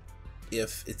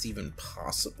if it's even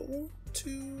possible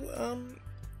to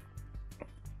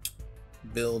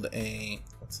build a,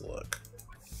 let's look,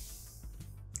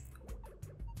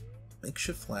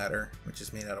 makeshift ladder, which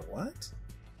is made out of what?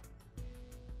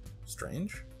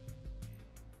 Strange.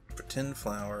 Pretend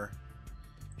flower,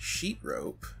 sheet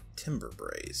rope, timber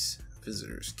brace,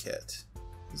 visitor's kit.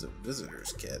 This is a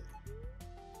visitor's kit.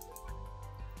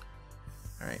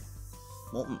 Alright.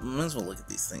 Well, might as well look at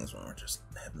these things when we just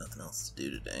have nothing else to do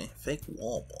today. Fake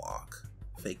wall block.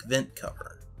 Fake vent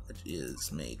cover, which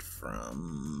is made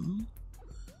from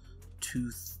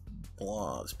tooth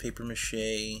blobs, paper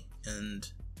mache, and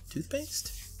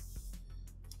toothpaste?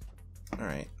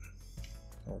 Alright.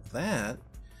 Well,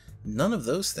 none of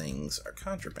those things are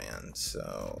contraband,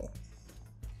 so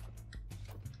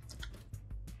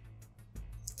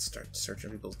let's start searching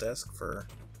people's desk for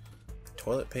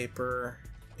toilet paper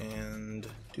and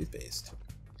toothpaste.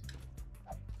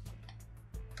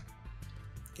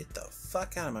 Get the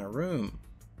fuck out of my room.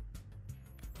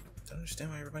 Don't understand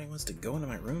why everybody wants to go into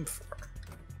my room for.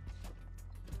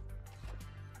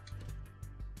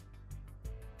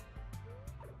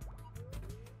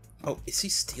 Oh, is he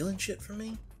stealing shit from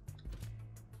me?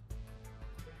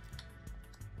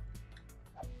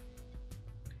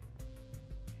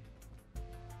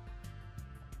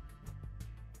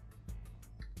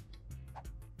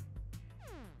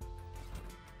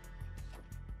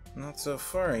 Not so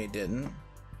far, he didn't.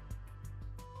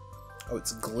 Oh,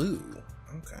 it's glue.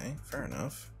 Okay, fair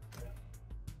enough.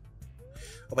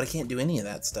 Oh, but I can't do any of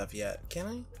that stuff yet, can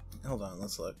I? Hold on,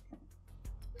 let's look.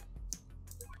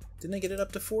 Didn't I get it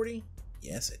up to 40?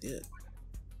 Yes, I did.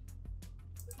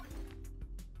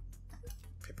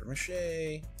 Paper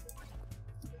mache.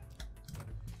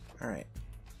 Alright.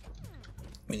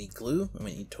 We need glue and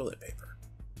we need toilet paper.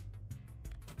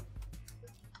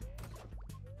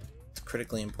 It's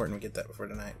critically important we get that before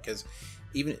tonight, because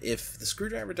even if the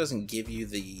screwdriver doesn't give you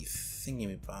the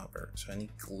thingy-bobber, so I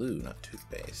need glue, not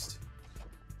toothpaste.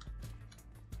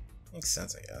 Makes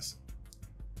sense, I guess.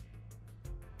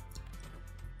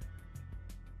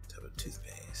 Tub of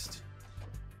toothpaste.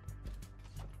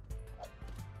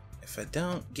 If I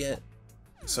don't get...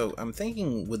 So I'm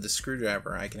thinking with the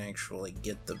screwdriver I can actually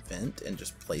get the vent and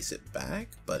just place it back,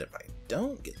 but if I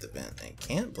don't get the vent and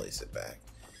can't place it back,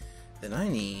 then I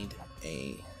need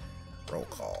a roll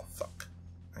call. Fuck.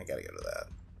 I gotta go to that.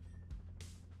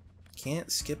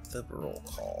 Can't skip the roll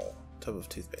call. Tub of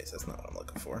toothpaste, that's not what I'm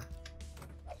looking for.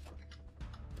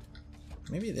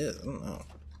 Maybe it is, I don't know.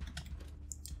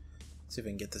 See if I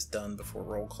can get this done before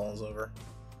roll call's over.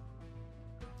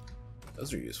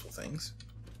 Those are useful things.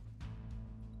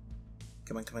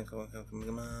 Come on, come on, come on, come on,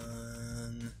 come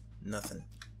on. Nothing.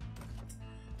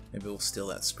 Maybe we'll steal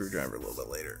that screwdriver a little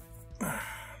bit later.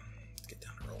 Let's get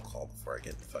down to roll call before I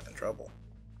get in fucking trouble.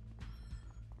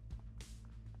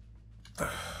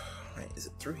 Right, is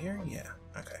it through here? Yeah,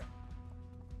 okay.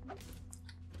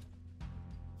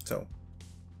 So,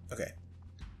 okay.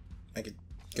 I could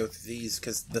go through these,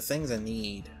 because the things I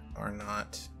need are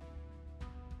not...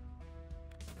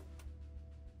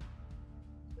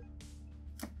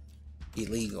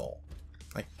 illegal.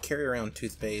 I can carry around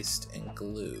toothpaste and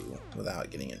glue without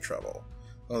getting in trouble.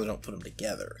 Well, I don't put them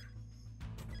together.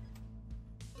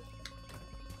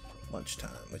 Lunchtime,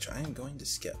 which I am going to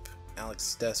skip.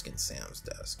 Alex's desk and Sam's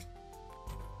desk.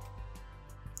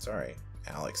 Sorry,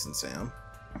 Alex and Sam.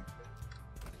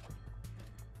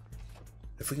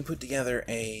 If we can put together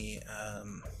a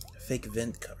fake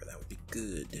vent cover, that would be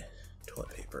good. Toilet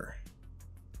paper.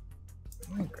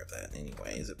 I'm gonna grab that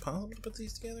anyway. Is it possible to put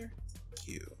these together?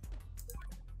 Q.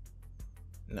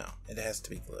 No, it has to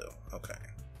be glue. Okay.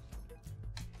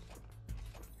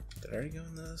 Did I already go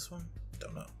into this one?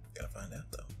 Don't know. Gotta find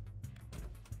out though.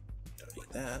 Don't need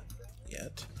that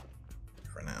yet.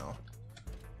 For now.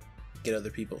 Get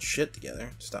other people's shit together.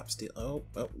 Stop stealing. Oh,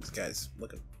 this guy's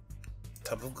looking.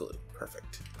 Tub of glue.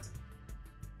 Perfect.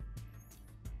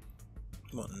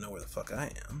 You want to know where the fuck I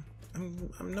am?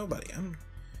 I'm nobody.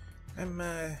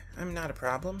 I'm not a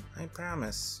problem. I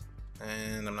promise.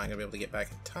 And I'm not gonna be able to get back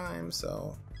in time,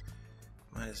 so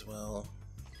might as well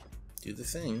do the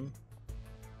thing.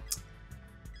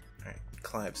 Alright,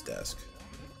 Clive's desk.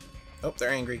 Oh,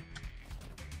 they're angry.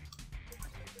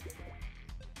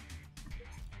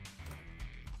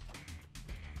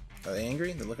 Are they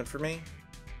angry? They're looking for me?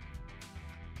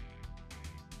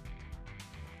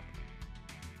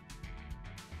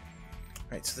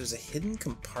 Alright, so there's a hidden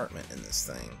compartment in this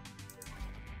thing.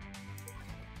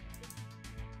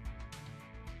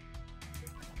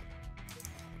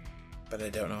 But I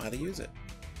don't know how to use it.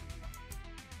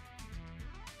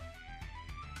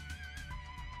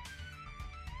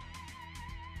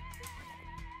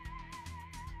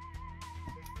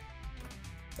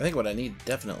 I think what I need to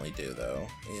definitely do, though,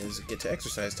 is get to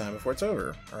exercise time before it's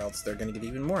over, or else they're going to get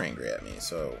even more angry at me,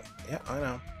 so, yeah, I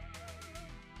know.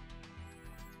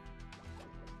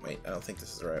 Wait, I don't think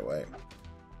this is the right way.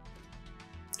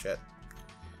 Shit.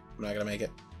 I'm not going to make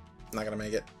it. I'm not going to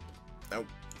make it. Nope,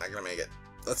 not going to make it.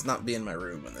 Let's not be in my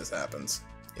room when this happens.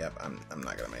 Yep, I'm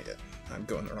not gonna make it. I'm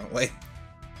going the wrong way.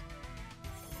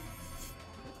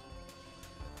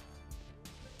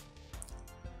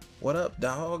 What up,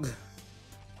 dog?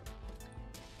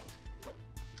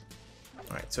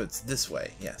 Alright, so it's this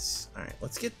way. Yes. Alright,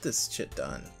 let's get this shit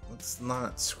done. Let's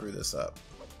not screw this up.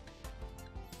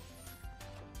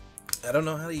 I don't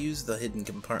know how to use the hidden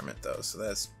compartment, though, so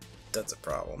that's a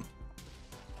problem.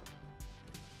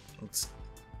 Let's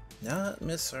not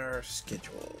miss our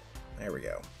schedule. There we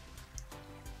go.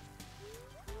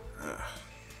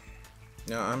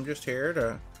 No, I'm just here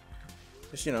to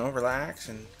just, you know, relax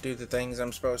and do the things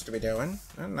I'm supposed to be doing.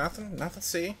 Nothing to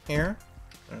see here.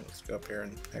 Let's go up here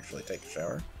and actually take a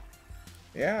shower.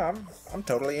 Yeah, I'm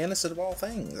totally innocent of all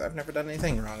things. I've never done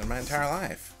anything wrong in my entire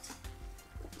life.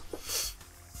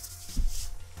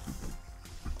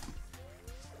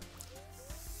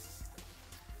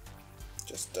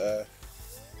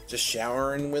 Just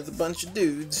showering with a bunch of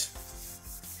dudes.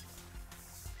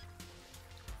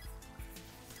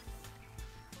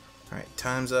 Alright,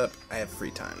 time's up. I have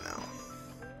free time now.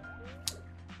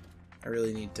 I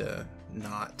really need to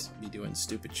not be doing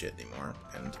stupid shit anymore,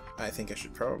 and I think I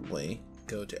should probably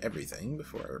go to everything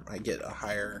before I get a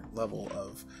higher level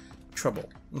of trouble.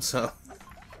 So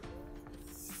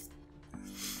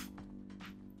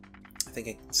I think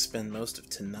I can spend most of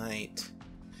tonight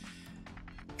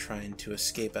trying to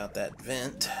escape out that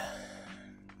vent.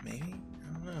 Maybe?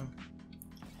 I don't know.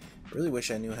 I really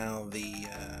wish I knew how the,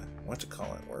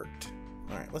 whatchamacallit worked.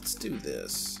 Alright, let's do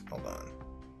this. Hold on.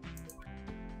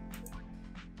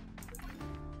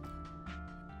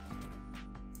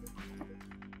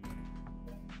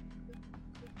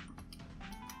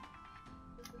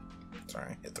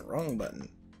 Sorry, hit the wrong button.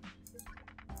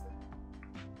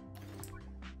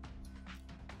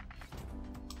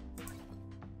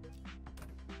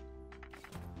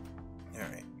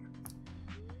 Alright.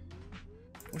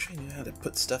 Wish I knew how to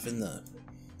put stuff in the...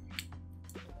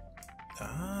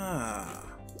 Ah.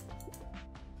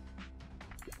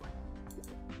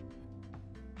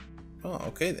 Oh,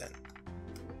 okay then.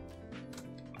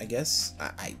 I guess,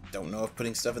 I don't know if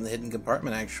putting stuff in the hidden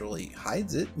compartment actually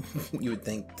hides it. You would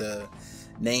think the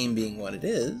name being what it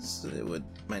is, it would,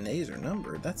 my names are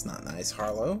numbered. That's not nice,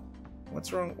 Harlow.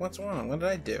 What's wrong? What's wrong? What did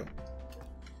I do?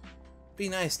 Be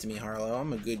nice to me, Harlow.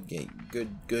 I'm a good,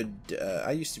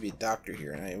 I used to be a doctor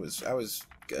here, and I was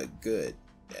good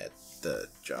at the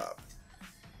job.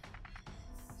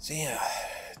 So yeah,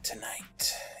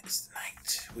 tonight is the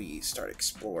night we start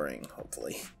exploring,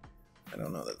 hopefully. I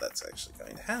don't know that that's actually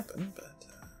going to happen, but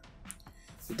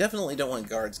we definitely don't want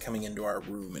guards coming into our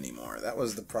room anymore. That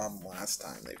was the problem last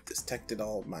time. They've detected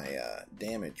all of my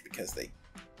damage because they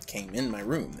came in my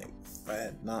room. If I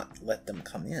had not let them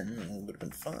come in, it would have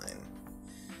been fine.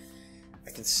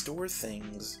 I can store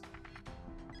things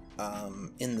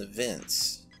in the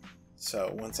vents.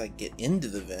 So once I get into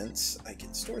the vents, I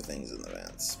can store things in the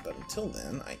vents. But until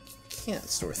then, I can't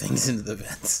store things into the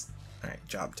vents. Alright,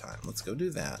 job time. Let's go do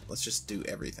that. Let's just do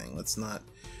everything. Let's not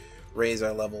raise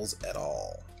our levels at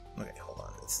all. Okay, hold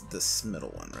on. It's this middle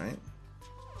one, right?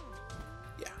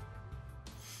 Yeah.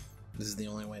 This is the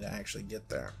only way to actually get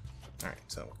there. Alright,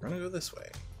 so we're gonna go this way.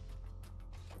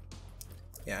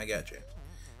 Yeah, I got you.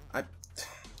 I'm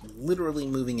literally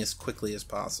moving as quickly as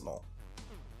possible.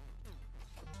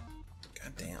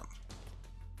 God damn.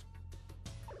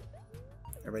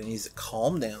 Everybody needs to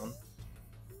calm down.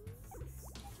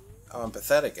 Oh, I'm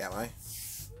pathetic, am I?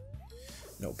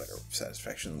 No better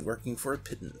satisfaction than working for a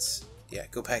pittance. Yeah,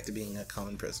 go back to being a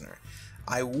common prisoner.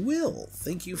 I will.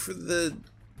 Thank you for the...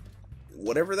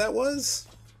 whatever that was.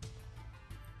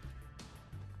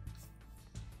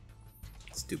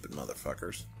 Stupid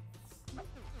motherfuckers.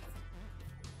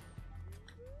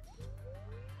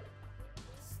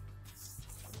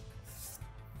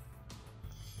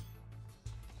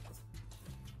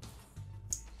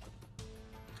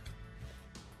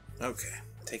 Okay,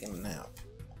 taking a nap.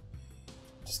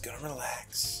 Just gonna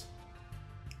relax.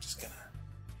 Just gonna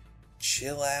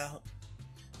chill out.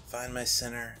 Find my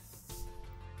center.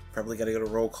 Probably gotta go to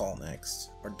roll call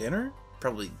next. Or dinner?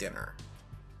 Probably dinner.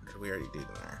 Or did we already do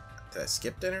dinner? Did I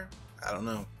skip dinner? I don't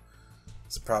know.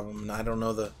 It's a problem, and I don't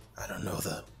know the...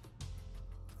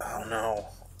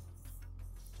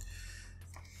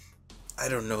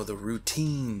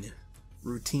 routine.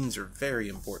 Routines are very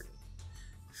important.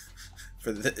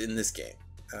 In this game.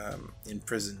 In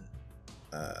prison,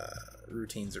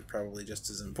 routines are probably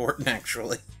just as important,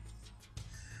 actually,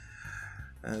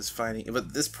 as finding...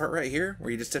 But this part right here, where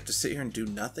you just have to sit here and do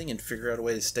nothing and figure out a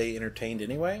way to stay entertained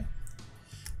anyway,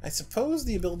 I suppose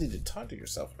the ability to talk to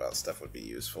yourself about stuff would be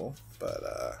useful, but,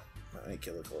 might make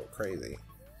you look a little crazy.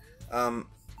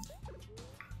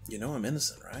 You know I'm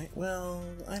innocent, right? Well,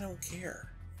 I don't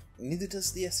care. Neither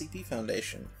does the SCP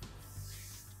Foundation.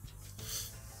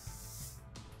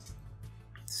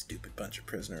 Stupid bunch of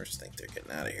prisoners think they're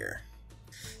getting out of here.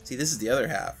 See, this is the other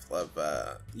half of,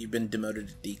 you've been demoted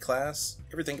to D class.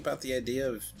 Ever think about the idea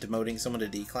of demoting someone to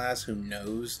D class who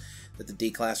knows that the D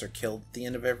class are killed at the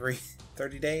end of every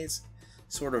 30 days?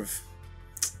 Sort of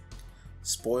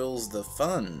spoils the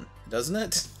fun, doesn't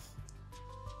it?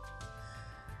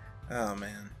 Oh,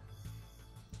 man.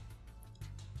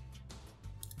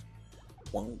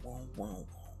 Whoa, whoa, whoa.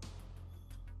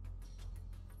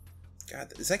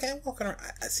 God, is that guy walking around?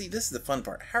 See, this is the fun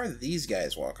part. How are these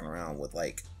guys walking around with,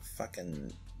 like,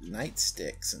 fucking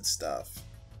nightsticks and stuff?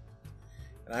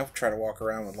 And I try to walk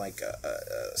around with, like,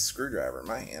 a screwdriver in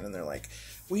my hand, and they're like,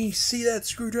 "We see that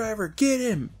screwdriver! Get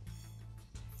him!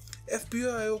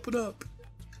 FBI, open up!"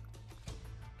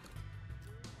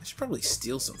 I should probably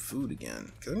steal some food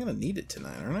again, because I'm going to need it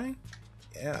tonight, aren't I?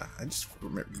 Yeah, I just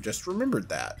remembered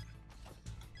that.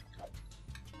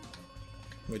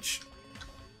 Which...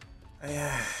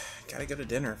 I gotta go to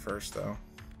dinner first, though.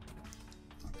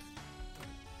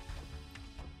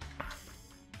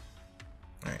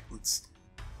 Alright, let's...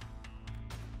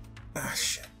 Ah,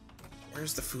 shit.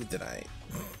 Where's the food that I ate?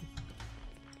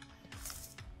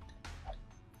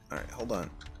 Alright, hold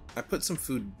on. I put some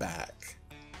food back.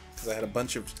 because I had a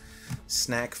bunch of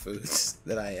snack foods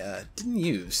that I didn't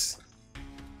use.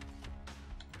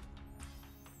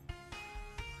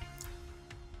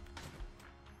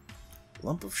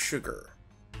 Lump of sugar.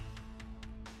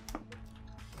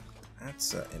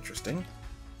 That's interesting.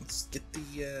 Let's get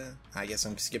the, I guess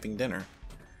I'm skipping dinner.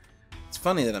 It's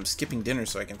funny that I'm skipping dinner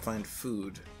so I can find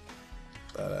food.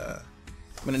 But,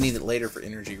 I'm gonna need it later for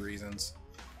energy reasons.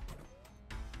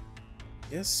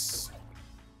 Yes.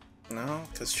 No,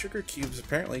 because sugar cubes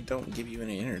apparently don't give you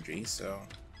any energy, so...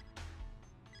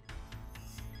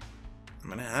 I'm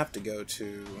gonna have to go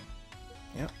to...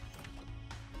 Yep.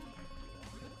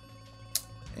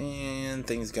 And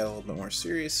things got a little bit more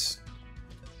serious.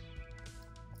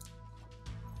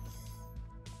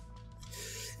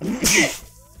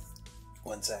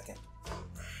 One second.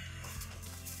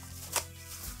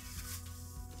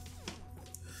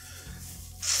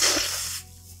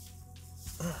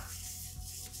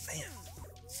 Man.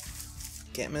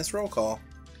 Can't miss roll call.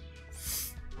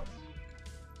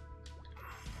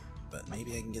 But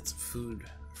maybe I can get some food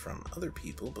from other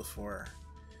people before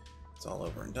it's all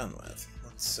over and done with.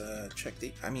 Let's check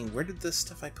the... I mean, where did this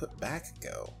stuff I put back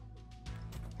go?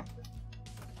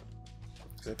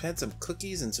 Because I've had some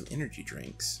cookies and some energy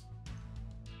drinks.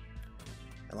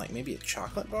 And like maybe a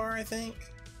chocolate bar, I think?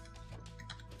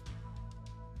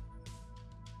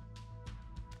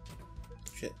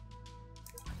 Shit.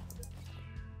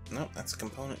 Nope, that's a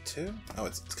component too? Oh,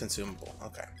 it's consumable.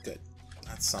 Okay, good.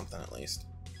 That's something at least.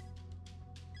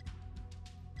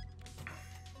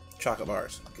 Chocolate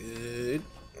bars. Good.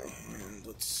 And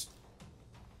let's...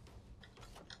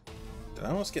 Did I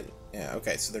almost get... Yeah,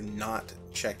 okay, so they're not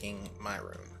checking my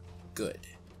room. Good.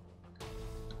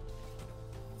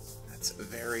 That's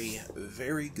very,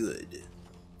 very good.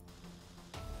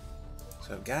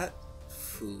 So I've got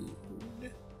food.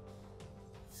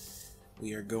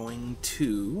 We are going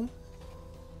to...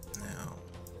 Now...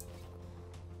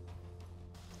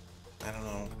 I don't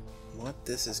know what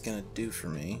this is going to do for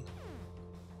me.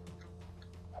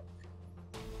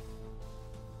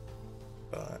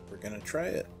 But we're going to try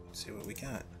it. See what we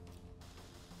got.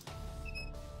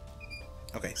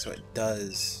 Okay, so it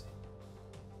does...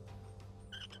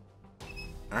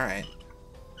 Alright.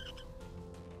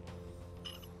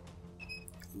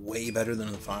 Way better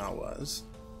than the file was.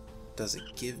 Does it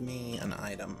give me an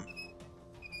item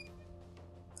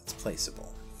that's placeable?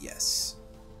 Yes.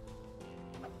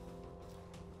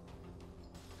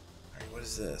 Alright, what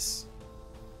is this?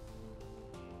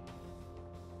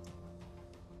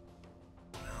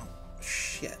 Oh,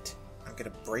 shit. I'm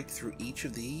gonna break through each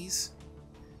of these?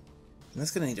 And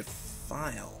that's gonna need a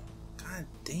file. God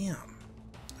damn.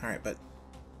 Alright, but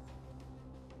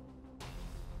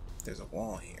there's a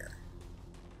wall here.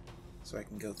 So I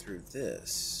can go through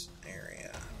this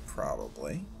area,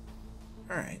 probably.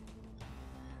 Alright.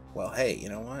 Well, hey, you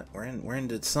know what? We're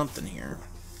into something here.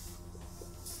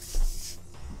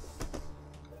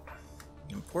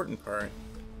 The important part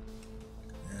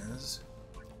is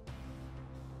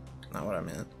not what I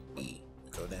meant. E.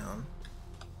 Go down.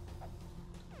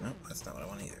 Nope, that's not what I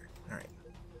want either. Alright.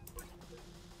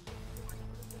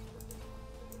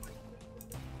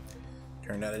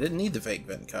 Turned out I didn't need the fake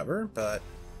vent cover, but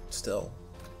still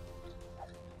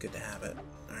good to have it.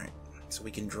 Alright, so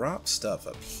we can drop stuff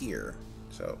up here.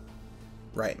 So,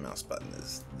 right mouse button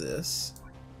is this.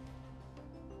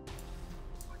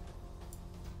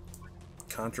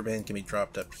 Contraband can be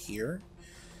dropped up here,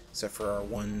 except for our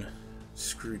one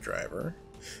screwdriver.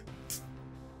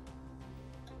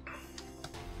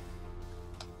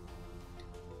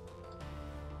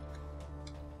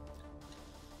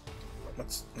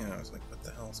 What's, you know, I was like, what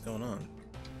the hell is going on?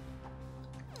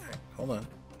 Alright, hold on.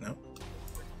 No.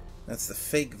 That's the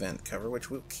fake vent cover,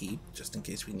 which we'll keep, just in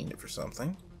case we need it for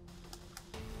something.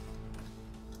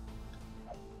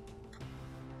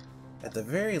 At the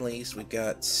very least, we've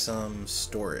got some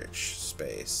storage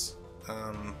space.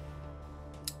 I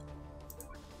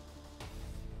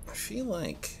feel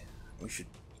like we should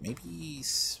maybe...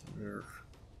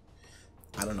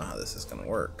 I don't know how this is going to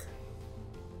work.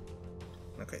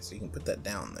 Okay, so you can put that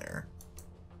down there.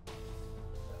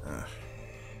 Alright,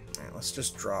 let's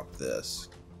just drop this.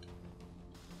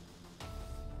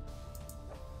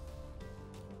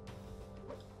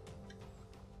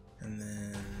 And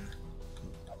then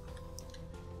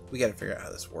we gotta figure out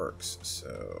how this works.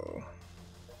 So,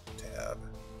 tab,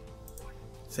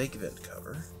 fake vent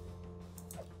cover.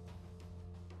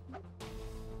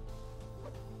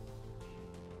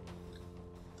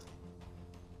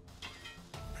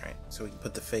 Alright, so we can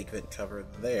put the fake vent cover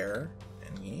there,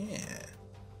 and yeah.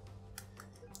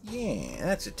 Yeah,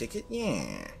 that's a ticket,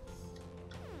 yeah.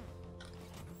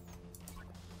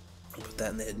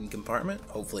 that in the hidden compartment.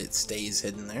 Hopefully it stays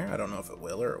hidden there. I don't know if it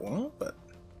will or it won't, but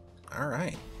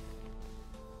alright.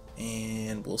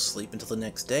 And we'll sleep until the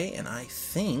next day, and I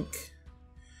think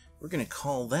we're going to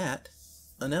call that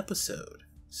an episode.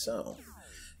 So,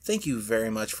 thank you very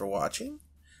much for watching.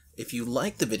 If you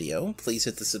liked the video, please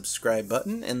hit the subscribe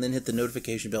button and then hit the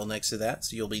notification bell next to that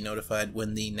so you'll be notified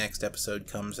when the next episode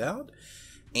comes out.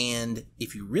 And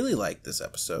if you really like this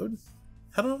episode,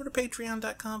 head on over to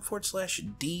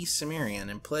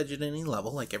patreon.com/DCimmerian and pledge at any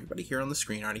level like everybody here on the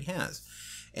screen already has.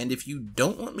 And if you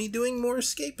don't want me doing more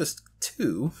Escapist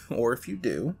 2, or if you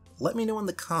do, let me know in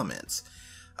the comments.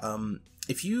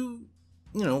 If you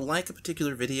like a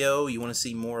particular video, you want to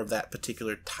see more of that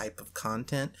particular type of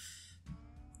content,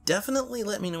 definitely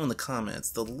let me know in the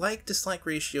comments. The like-dislike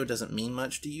ratio doesn't mean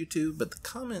much to YouTube, but the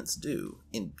comments do.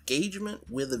 Engagement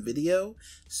with a video,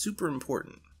 super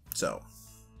important. So,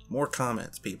 more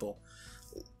comments, people.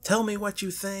 Tell me what you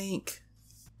think,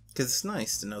 because it's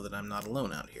nice to know that I'm not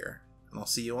alone out here. And I'll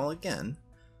see you all again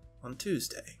on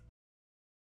Tuesday.